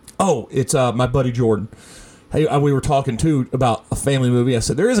 Oh, it's my buddy Jordan. Hey, we were talking too about a family movie. I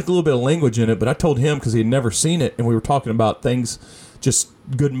said there is a little bit of language in it, but I told him because he had never seen it, and we were talking about things, just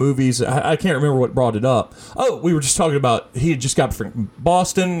good movies. I can't remember what brought it up. Oh, we were just talking about he had just got from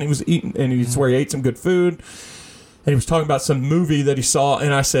Boston. He was eating, and he where he ate some good food, and he was talking about some movie that he saw.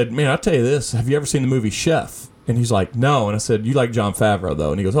 And I said, "Man, I'll tell you this. Have you ever seen the movie Chef?" And he's like, "No." And I said, "You like Jon Favreau,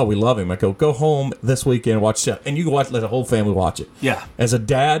 though?" And he goes, "Oh, we love him." I go home this weekend and watch Chef. And you can let the whole family watch it. Yeah. As a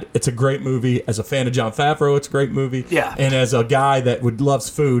dad, it's a great movie. As a fan of Jon Favreau, it's a great movie. Yeah. And as a guy that loves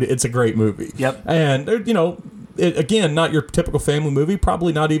food, it's a great movie. Yep. And, again, not your typical family movie.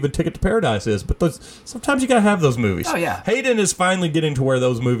 Probably not even Ticket to Paradise is. But sometimes you got to have those movies. Oh, yeah. Hayden is finally getting to where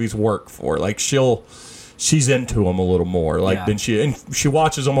those movies work for. Like, she's into them a little more. Like, Yeah. she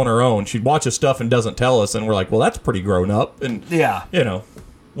watches them on her own. She watches stuff and doesn't tell us, and we're like, well, that's pretty grown up. And Yeah.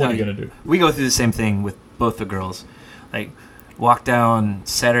 What are you gonna do? We go through the same thing with both the girls. Like, walk down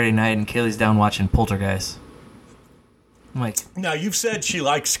Saturday night and Kaylee's down watching Poltergeist. I'm like, Now you've said she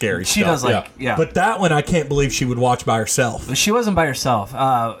likes scary She stuff. does like- yeah. But that one I can't believe she would watch by herself. she wasn't by herself.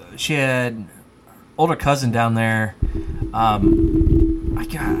 She had older cousin down there. I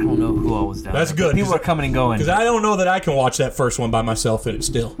don't know who all was down That's there. good, People 'cause- are coming and going. Because I don't know that I can watch that first one by myself in it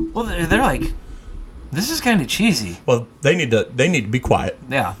still. Well, they're like, this is kind of cheesy. Well, they need to be quiet.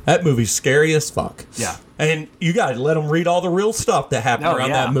 Yeah. That movie's scary as fuck. Yeah. And you got to let them read all the real stuff that happened Oh, around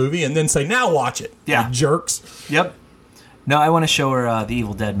yeah. that movie and then say, now watch it. Yeah. You jerks. Yep. No, I want to show her the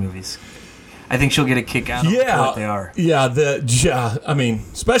Evil Dead movies. I think she'll get a kick out of what they are. Yeah.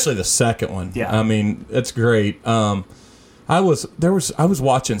 Especially the second one. Yeah. I mean, it's great. I was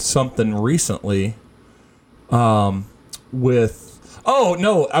watching something recently with Oh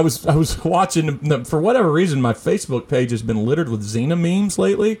no, I was watching, for whatever reason my Facebook page has been littered with Xena memes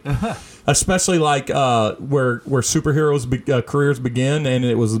lately. Especially like where superheroes careers begin, and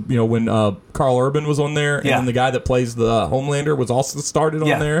it was when Carl Urban was on there, and then the guy that plays the Homelander was also started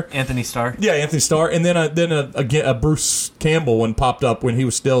on there. Anthony Starr. Yeah, Anthony Starr, and then a Bruce Campbell one popped up when he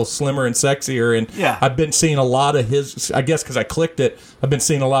was still slimmer and sexier, and I've been seeing a lot of his. I guess because I clicked it, I've been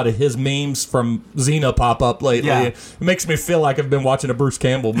seeing a lot of his memes from Xena pop up lately. Yeah. It makes me feel like I've been watching a Bruce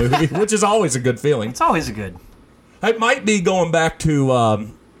Campbell movie, which is always a good feeling. It's always a good. It might be going back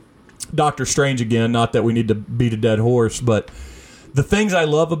to Doctor Strange again. Not that we need to beat a dead horse, but the things I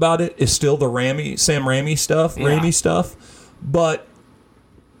love about it is still the Sam Raimi stuff. But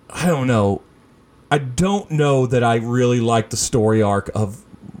I don't know. I don't know that I really like the story arc of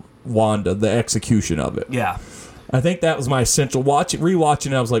Wanda, the execution of it. Yeah. I think that was my essential. Rewatching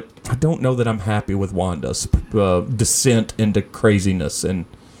it, I was like, I don't know that I'm happy with Wanda's descent into craziness. And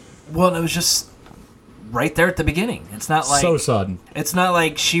well, it was just right there at the beginning. It's not like so sudden. It's not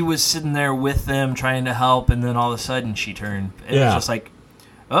like she was sitting there with them trying to help, and then all of a sudden she turned. It was just like,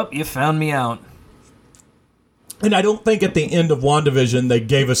 oh, you found me out. And I don't think at the end of WandaVision they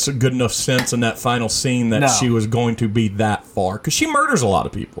gave us a good enough sense in that final scene that she was going to be that far. Because she murders a lot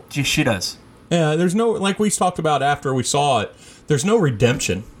of people. She does. Yeah, there's no, like we talked about after we saw it, there's no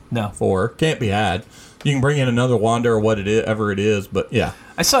redemption for her. Can't be had. You can bring in another Wanda or whatever it is, but yeah.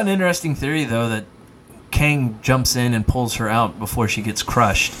 I saw an interesting theory, though, that Kang jumps in and pulls her out before she gets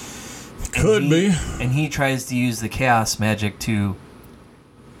crushed. Could be. And he tries to use the chaos magic to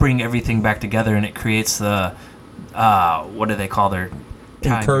bring everything back together, and it creates the, what do they call their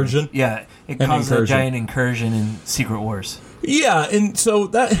time? Incursion? Yeah, it causes a giant incursion in Secret Wars. Yeah, and so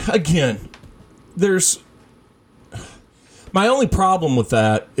that, again, there's... My only problem with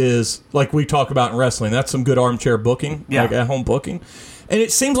that is, like we talk about in wrestling, that's some good armchair booking, like at-home booking. And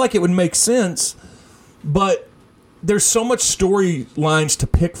it seems like it would make sense, but there's so much storylines to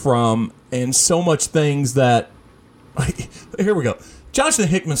pick from and so much things that... Here we go. Jonathan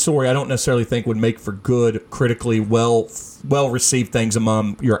Hickman's story I don't necessarily think would make for good, critically well-received things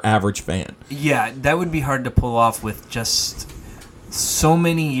among your average fan. Yeah, that would be hard to pull off with just... so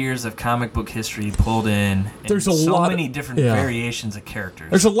many years of comic book history pulled in. And there's so many different variations of characters.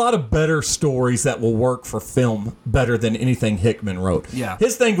 There's a lot of better stories that will work for film better than anything Hickman wrote. Yeah.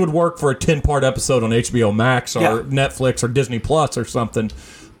 His thing would work for a 10-part episode on HBO Max or Netflix or Disney Plus or something.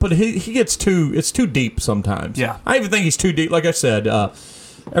 But he gets it's too deep sometimes. Yeah. I even think he's too deep. Like I said,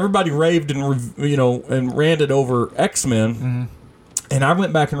 everybody raved and ranted over X-Men. Mm-hmm. And I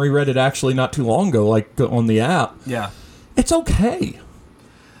went back and reread it actually not too long ago, like on the app. Yeah. It's okay.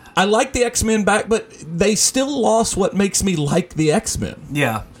 I like the X-Men back, but they still lost what makes me like the X-Men.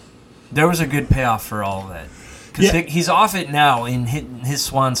 Yeah. There was a good payoff for all of that. Because Yeah. he's off it now in his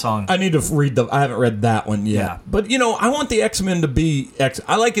swan song. I need to read I haven't read that one yet. Yeah. But, I want the X-Men to be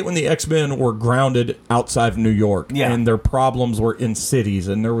I like it when the X-Men were grounded outside of New York. Yeah. And their problems were in cities.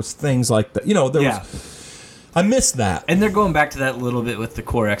 And there was things like that. There was... I miss that. And they're going back to that a little bit with the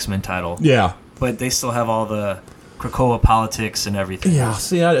core X-Men title. Yeah. But they still have all the Krakoa politics and everything. Yeah.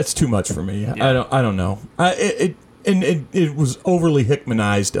 See, it's too much for me. I don't know. It was overly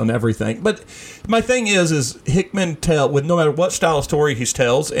Hickmanized on everything. But my thing is Hickman with no matter what style of story he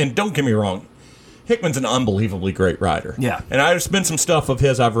tells, and don't get me wrong, Hickman's an unbelievably great writer. Yeah. And there's been some stuff of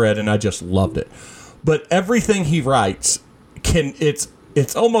his I've read, and I just loved it. But everything he writes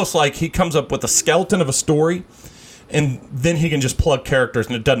it's almost like he comes up with a skeleton of a story, and then he can just plug characters,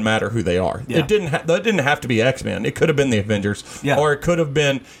 and it doesn't matter who they are. Yeah. That didn't have to be X-Men. It could have been the Avengers, or it could have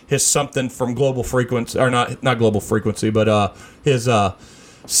been his something from Global Frequency, or not Global Frequency, but his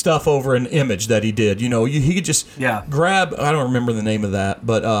stuff over an Image that he did. He could just grab. I don't remember the name of that,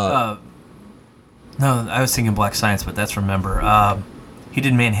 but no, I was thinking Black Science, but that's Remember. He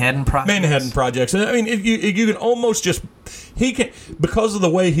did Manhattan Projects. And I mean, you can almost just because of the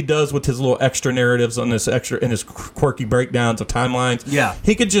way he does with his little extra narratives on this extra and his quirky breakdowns of timelines. Yeah,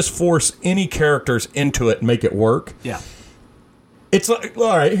 he could just force any characters into it and make it work. Yeah, it's like,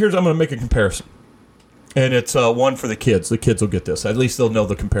 all right. I'm going to make a comparison, and it's one for the kids. The kids will get this. At least they'll know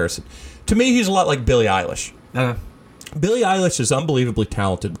the comparison. To me, he's a lot like Billie Eilish. Billie Eilish is unbelievably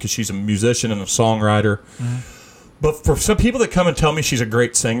talented because she's a musician and a songwriter. Mm-hmm. But for some people that come and tell me she's a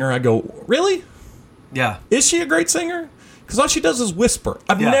great singer, I go, really? Yeah. Is she a great singer? Because all she does is whisper.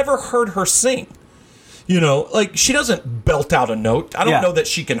 I've never heard her sing. She doesn't belt out a note. I don't know that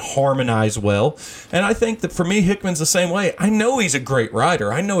she can harmonize well. And I think that for me, Hickman's the same way. I know he's a great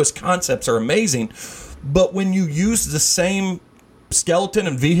writer. I know his concepts are amazing. But when you use the same skeleton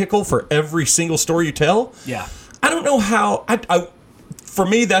and vehicle for every single story you tell, I don't know how... For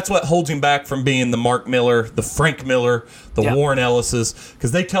me, that's what holds him back from being the Mark Miller, the Frank Miller, the Warren Ellises,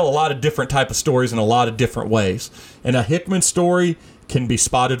 because they tell a lot of different type of stories in a lot of different ways. And a Hickman story can be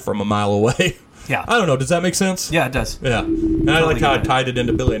spotted from a mile away. Yeah. I don't know. Does that make sense? Yeah, it does. Yeah. And I like how I tied it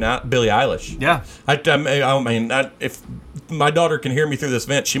into Billie Eilish. Yeah. I mean, if my daughter can hear me through this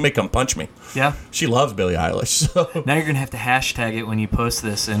vent, she may come punch me. Yeah. She loves Billie Eilish. So. Now you're going to have to hashtag it when you post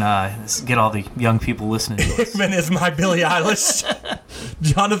this and get all the young people listening to us. Hickman is my Billie Eilish.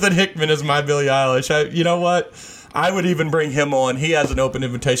 Jonathan Hickman is my Billie Eilish. You know what? I would even bring him on. He has an open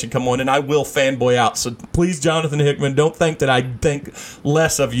invitation. Come on, and I will fanboy out. So please, Jonathan Hickman, don't think that I think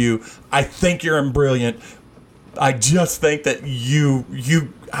less of you. I think you're brilliant. I just think that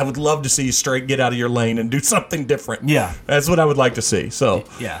I would love to see you straight get out of your lane and do something different. Yeah. That's what I would like to see. So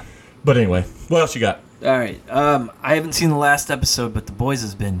yeah. But anyway, what else you got? All right. I haven't seen the last episode, but The Boys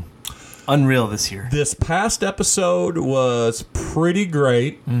has been unreal this year. This past episode was pretty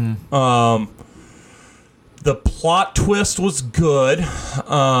great. The plot twist was good.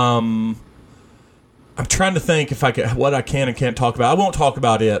 I'm trying to think what I can and can't talk about. I won't talk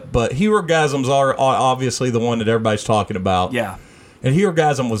about it, but Herogasms are obviously the one that everybody's talking about. Yeah. And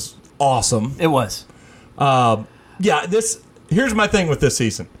Herogasm was awesome. It was. Here's my thing with this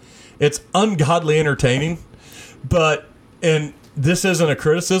season. It's ungodly entertaining, and this isn't a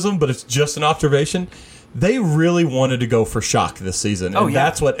criticism, but it's just an observation. They really wanted to go for shock this season, and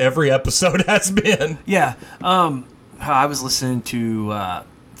that's what every episode has been. Yeah. I was listening to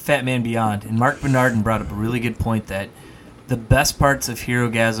Fat Man Beyond, and Mark Bernardin brought up a really good point that the best parts of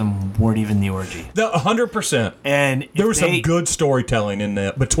Herogasm weren't even the orgy. 100%. And there was some good storytelling in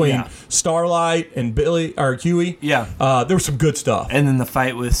that between Starlight and Huey. Yeah. There was some good stuff. And then the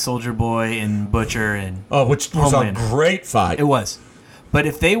fight with Soldier Boy and Butcher and which was Homelander. A great fight. It was. But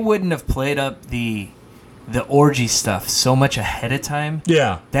if they wouldn't have played up the orgy stuff so much ahead of time,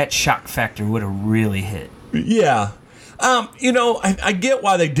 that shock factor would have really hit. Yeah. I get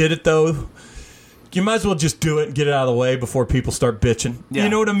why they did it, though. You might as well just do it and get it out of the way before people start bitching. Yeah. You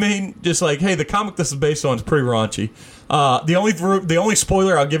know what I mean? Just like, hey, the comic this is based on is pretty raunchy. The only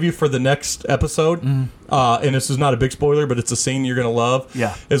spoiler I'll give you for the next episode, and this is not a big spoiler, but it's a scene you're going to love,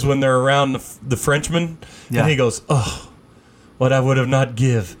 is when they're around the Frenchman, and he goes, oh, what I would have not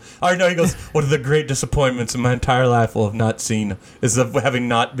give. Or no, he goes, one of the great disappointments in my entire life will have not seen is of having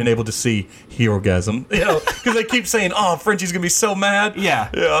not been able to see Herogasm. Because they keep saying, oh, Frenchie's going to be so mad.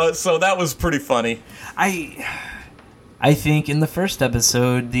 Yeah. So that was pretty funny. I think in the first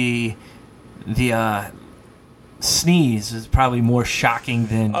episode, the sneeze is probably more shocking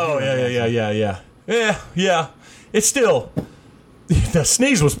than... Oh, yeah. It's still... The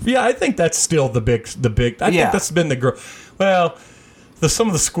sneeze was... Yeah, I think that's still the big... I think that's been the... Well, some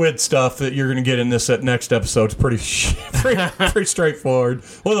of the squid stuff that you're going to get in this next episode is pretty straightforward.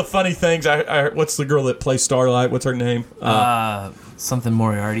 One of the funny things, what's the girl that plays Starlight? What's her name? Something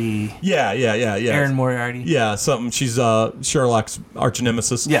Moriarty. Yeah. Erin Moriarty. Yeah, something. She's Sherlock's arch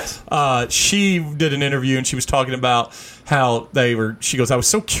nemesis. Yes. She did an interview and she was talking about how they were. She goes, I was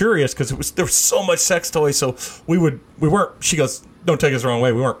so curious because there was so much sex toys, so we weren't. She goes, don't take us the wrong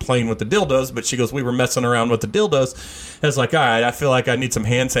way, we weren't playing with the dildos, but she goes, we were messing around with the dildos. I was like, all right, I feel like I need some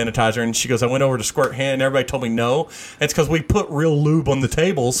hand sanitizer. And she goes, I went over to squirt hand, and everybody told me no. And it's because we put real lube on the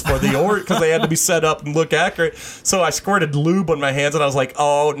tables for the because they had to be set up and look accurate. So I squirted lube on my hands, and I was like,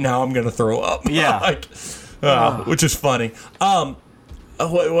 oh, now I'm going to throw up. Yeah. Which is funny. The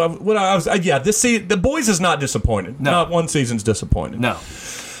Boys is not disappointed. No. Not one season's disappointed. No.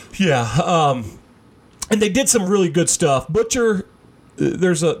 Yeah. And they did some really good stuff. Butcher,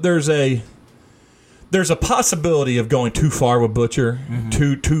 there's a possibility of going too far with Butcher,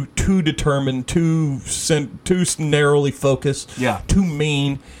 too determined, too narrowly focused, too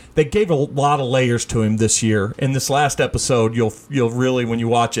mean. They gave a lot of layers to him this year. In this last episode, you'll really, when you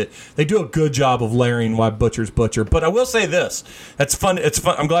watch it, they do a good job of layering why Butcher's Butcher. But I will say this: that's fun. It's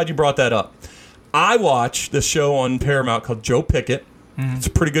fun. I'm glad you brought that up. I watched this show on Paramount called Joe Pickett. It's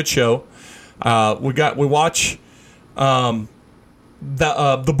a pretty good show. We watch The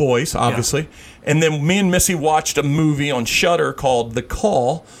Boys, obviously, and then me and Missy watched a movie on Shudder called The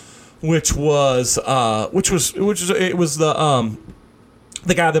Call, which was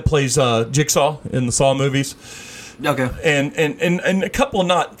the guy that plays Jigsaw in the Saw movies. Okay. And a couple of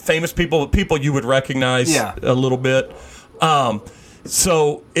not famous people, but people you would recognize a little bit.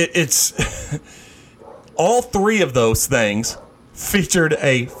 So it's all three of those things featured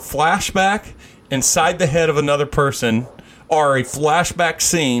a flashback inside the head of another person, or a flashback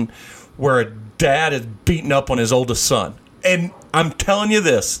scene where a dad is beating up on his oldest son. And I'm telling you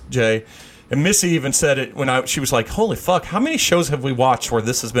this, Jay, and Missy even said it when she was like, holy fuck, how many shows have we watched where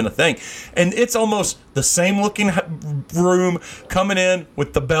this has been a thing? And it's almost the same looking room, coming in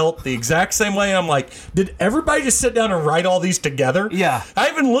with the belt the exact same way. And I'm like, did everybody just sit down and write all these together? Yeah. I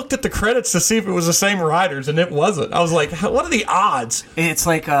even looked at the credits to see if it was the same writers, and it wasn't. I was like, what are the odds? It's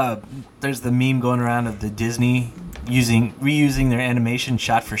like there's the meme going around of the Disney reusing their animation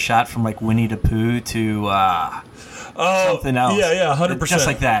shot for shot from like Winnie the Pooh to something else. Yeah, 100%. Just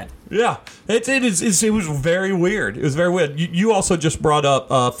like that. Yeah, it was very weird. It was very weird. You also just brought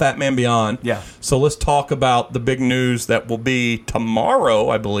up Fat Man Beyond. Yeah. So let's talk about the big news that will be tomorrow,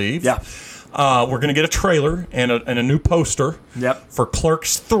 I believe. Yeah. We're going to get a trailer and a new poster. Yep. For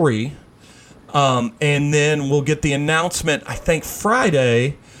Clerks 3. And then we'll get the announcement, I think,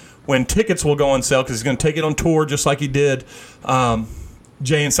 Friday, when tickets will go on sale, because he's going to take it on tour just like he did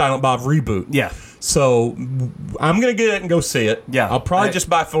Jay and Silent Bob Reboot. Yeah. So I'm going to get it and go see it. Yeah. I'll probably just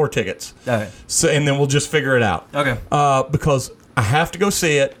buy 4 tickets. Okay. So, and then we'll just figure it out. Okay. Because I have to go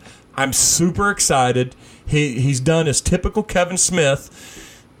see it. I'm super excited. He's done his typical Kevin Smith.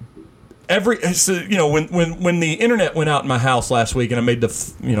 When the internet went out in my house last week and I made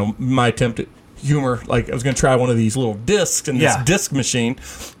my attempt at humor, like I was going to try one of these little discs in this disc machine,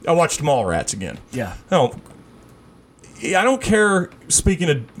 I watched Mallrats again. Yeah. I don't care, speaking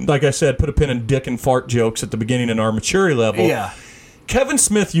of, like I said, put a pin in dick and fart jokes at the beginning in our maturity level. Yeah. Kevin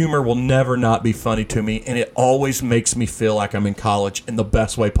Smith humor will never not be funny to me, and it always makes me feel like I'm in college in the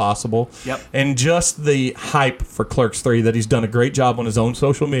best way possible. Yep. And just the hype for Clerks 3, that he's done a great job on his own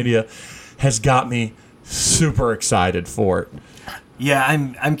social media, has got me super excited for it. Yeah,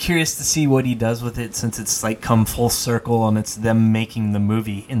 I'm curious to see what he does with it, since it's like come full circle and it's them making the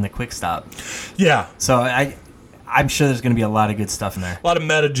movie in the quick stop. Yeah. So I'm sure there's going to be a lot of good stuff in there. A lot of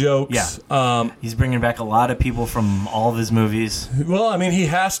meta jokes. Yeah. He's bringing back a lot of people from all of his movies. Well, I mean, he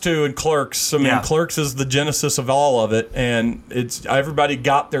has to in Clerks. Clerks is the genesis of all of it, and it's everybody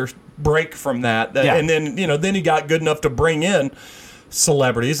got their break from that. And then, then he got good enough to bring in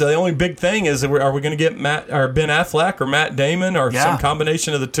celebrities. The only big thing is, are we going to get Ben Affleck or Matt Damon or some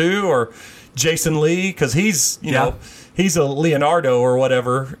combination of the two, or Jason Lee, because he's he's a Leonardo or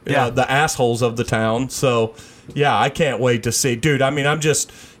whatever, the assholes of the town. So yeah, I can't wait to see. Dude, I mean, I'm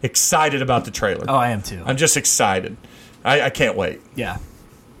just excited about the trailer. Oh, I am too. I'm just excited. I can't wait. Yeah.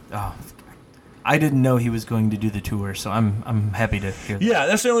 Oh, I didn't know he was going to do the tour, so I'm happy to hear that. Yeah,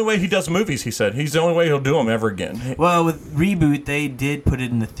 that's the only way he does movies, he said. He's the only way he'll do them ever again. Well, with Reboot, they did put it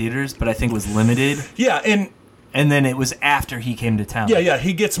in the theaters, but I think it was limited. Yeah, and And then it was after he came to town. Yeah,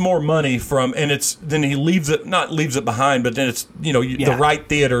 he gets more money from, and then he leaves it behind, but then it's the right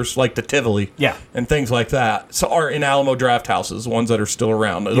theaters like the Tivoli, and things like that. So are in Alamo Draft Houses, ones that are still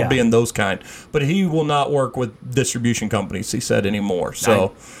around. It'll be in those kind, but he will not work with distribution companies. He said anymore.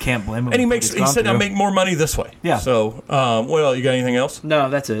 So I can't blame him. And he said I make more money this way. Yeah. So well, you got anything else? No,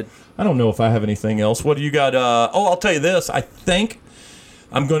 that's it. I don't know if I have anything else. What do you got? I'll tell you this. I think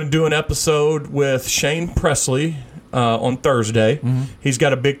I'm going to do an episode with Shane Presley on Thursday. Mm-hmm. He's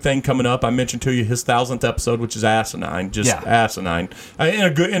got a big thing coming up. I mentioned to you his 1,000th episode, which is asinine, asinine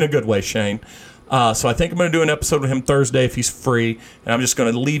in a good way, Shane. So I think I'm going to do an episode with him Thursday if he's free, and I'm just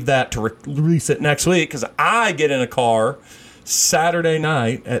going to leave that to release it next week because I get in a car Saturday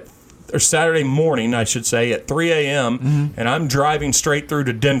morning, I should say, at 3 a.m., and I'm driving straight through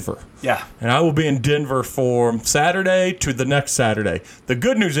to Denver. Yeah. And I will be in Denver from Saturday to the next Saturday. The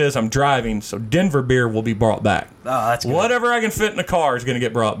good news is I'm driving, so Denver beer will be brought back. Oh, that's good. Whatever I can fit in the car is going to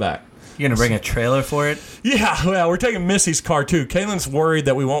get brought back. You're going to bring a trailer for it? Yeah, well, we're taking Missy's car, too. Kaylin's worried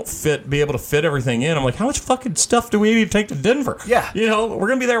that we won't be able to fit everything in. I'm like, how much fucking stuff do we need to take to Denver? Yeah. We're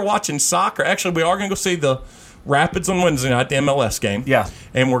going to be there watching soccer. Actually, we are going to go see the Rapids on Wednesday night, the MLS game. Yeah.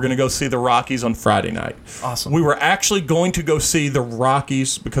 And we're going to go see the Rockies on Friday night. Awesome. We were actually going to go see the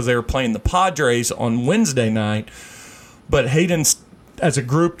Rockies because they were playing the Padres on Wednesday night, but Hayden's, as a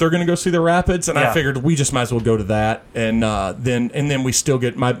group, they're going to go see the Rapids, and I figured we just might as well go to that. And then we still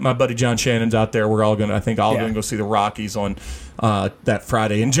get my buddy John Shannon's out there. We're all going to, I think, going to go see the Rockies on that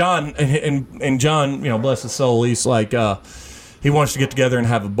Friday. And John, and John, bless his soul, he's like, he wants to get together and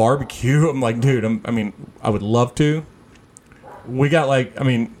have a barbecue. I'm like, dude, I would love to. We got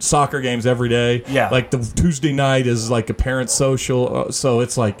soccer games every day. Yeah. Like the Tuesday night is like a parent social, so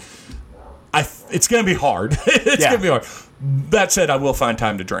it's like, it's gonna be hard. It's gonna be hard. That said, I will find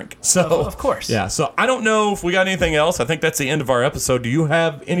time to drink. So of course. Yeah. So I don't know if we got anything else. I think that's the end of our episode. Do you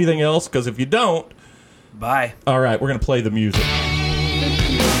have anything else? Because if you don't, bye. All right, we're gonna play the music.